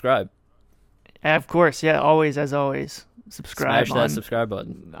subscribe. Of course, yeah, always, as always, subscribe. Smash that subscribe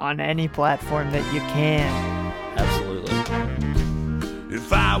button. On any platform that you can. Absolutely.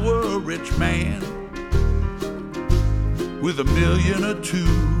 If I were a rich man with $1 million or $2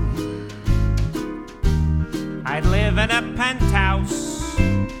 million, I'd live in a penthouse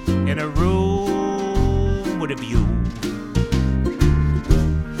in a room with a view.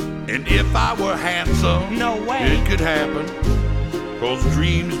 and if I were handsome, No way. it could happen, 'cause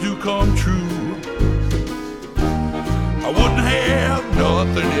dreams do come true. I wouldn't have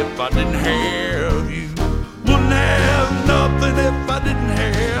nothing if I didn't have you. Wouldn't have nothing if I didn't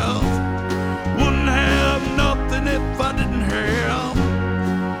have. Wouldn't have nothing if I didn't have.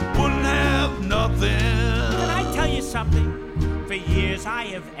 Wouldn't have nothing. Can I tell you something? For years I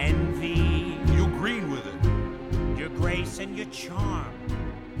have envied You agreed with it. your grace and your charm.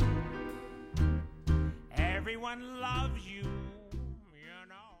 Everyone loves you.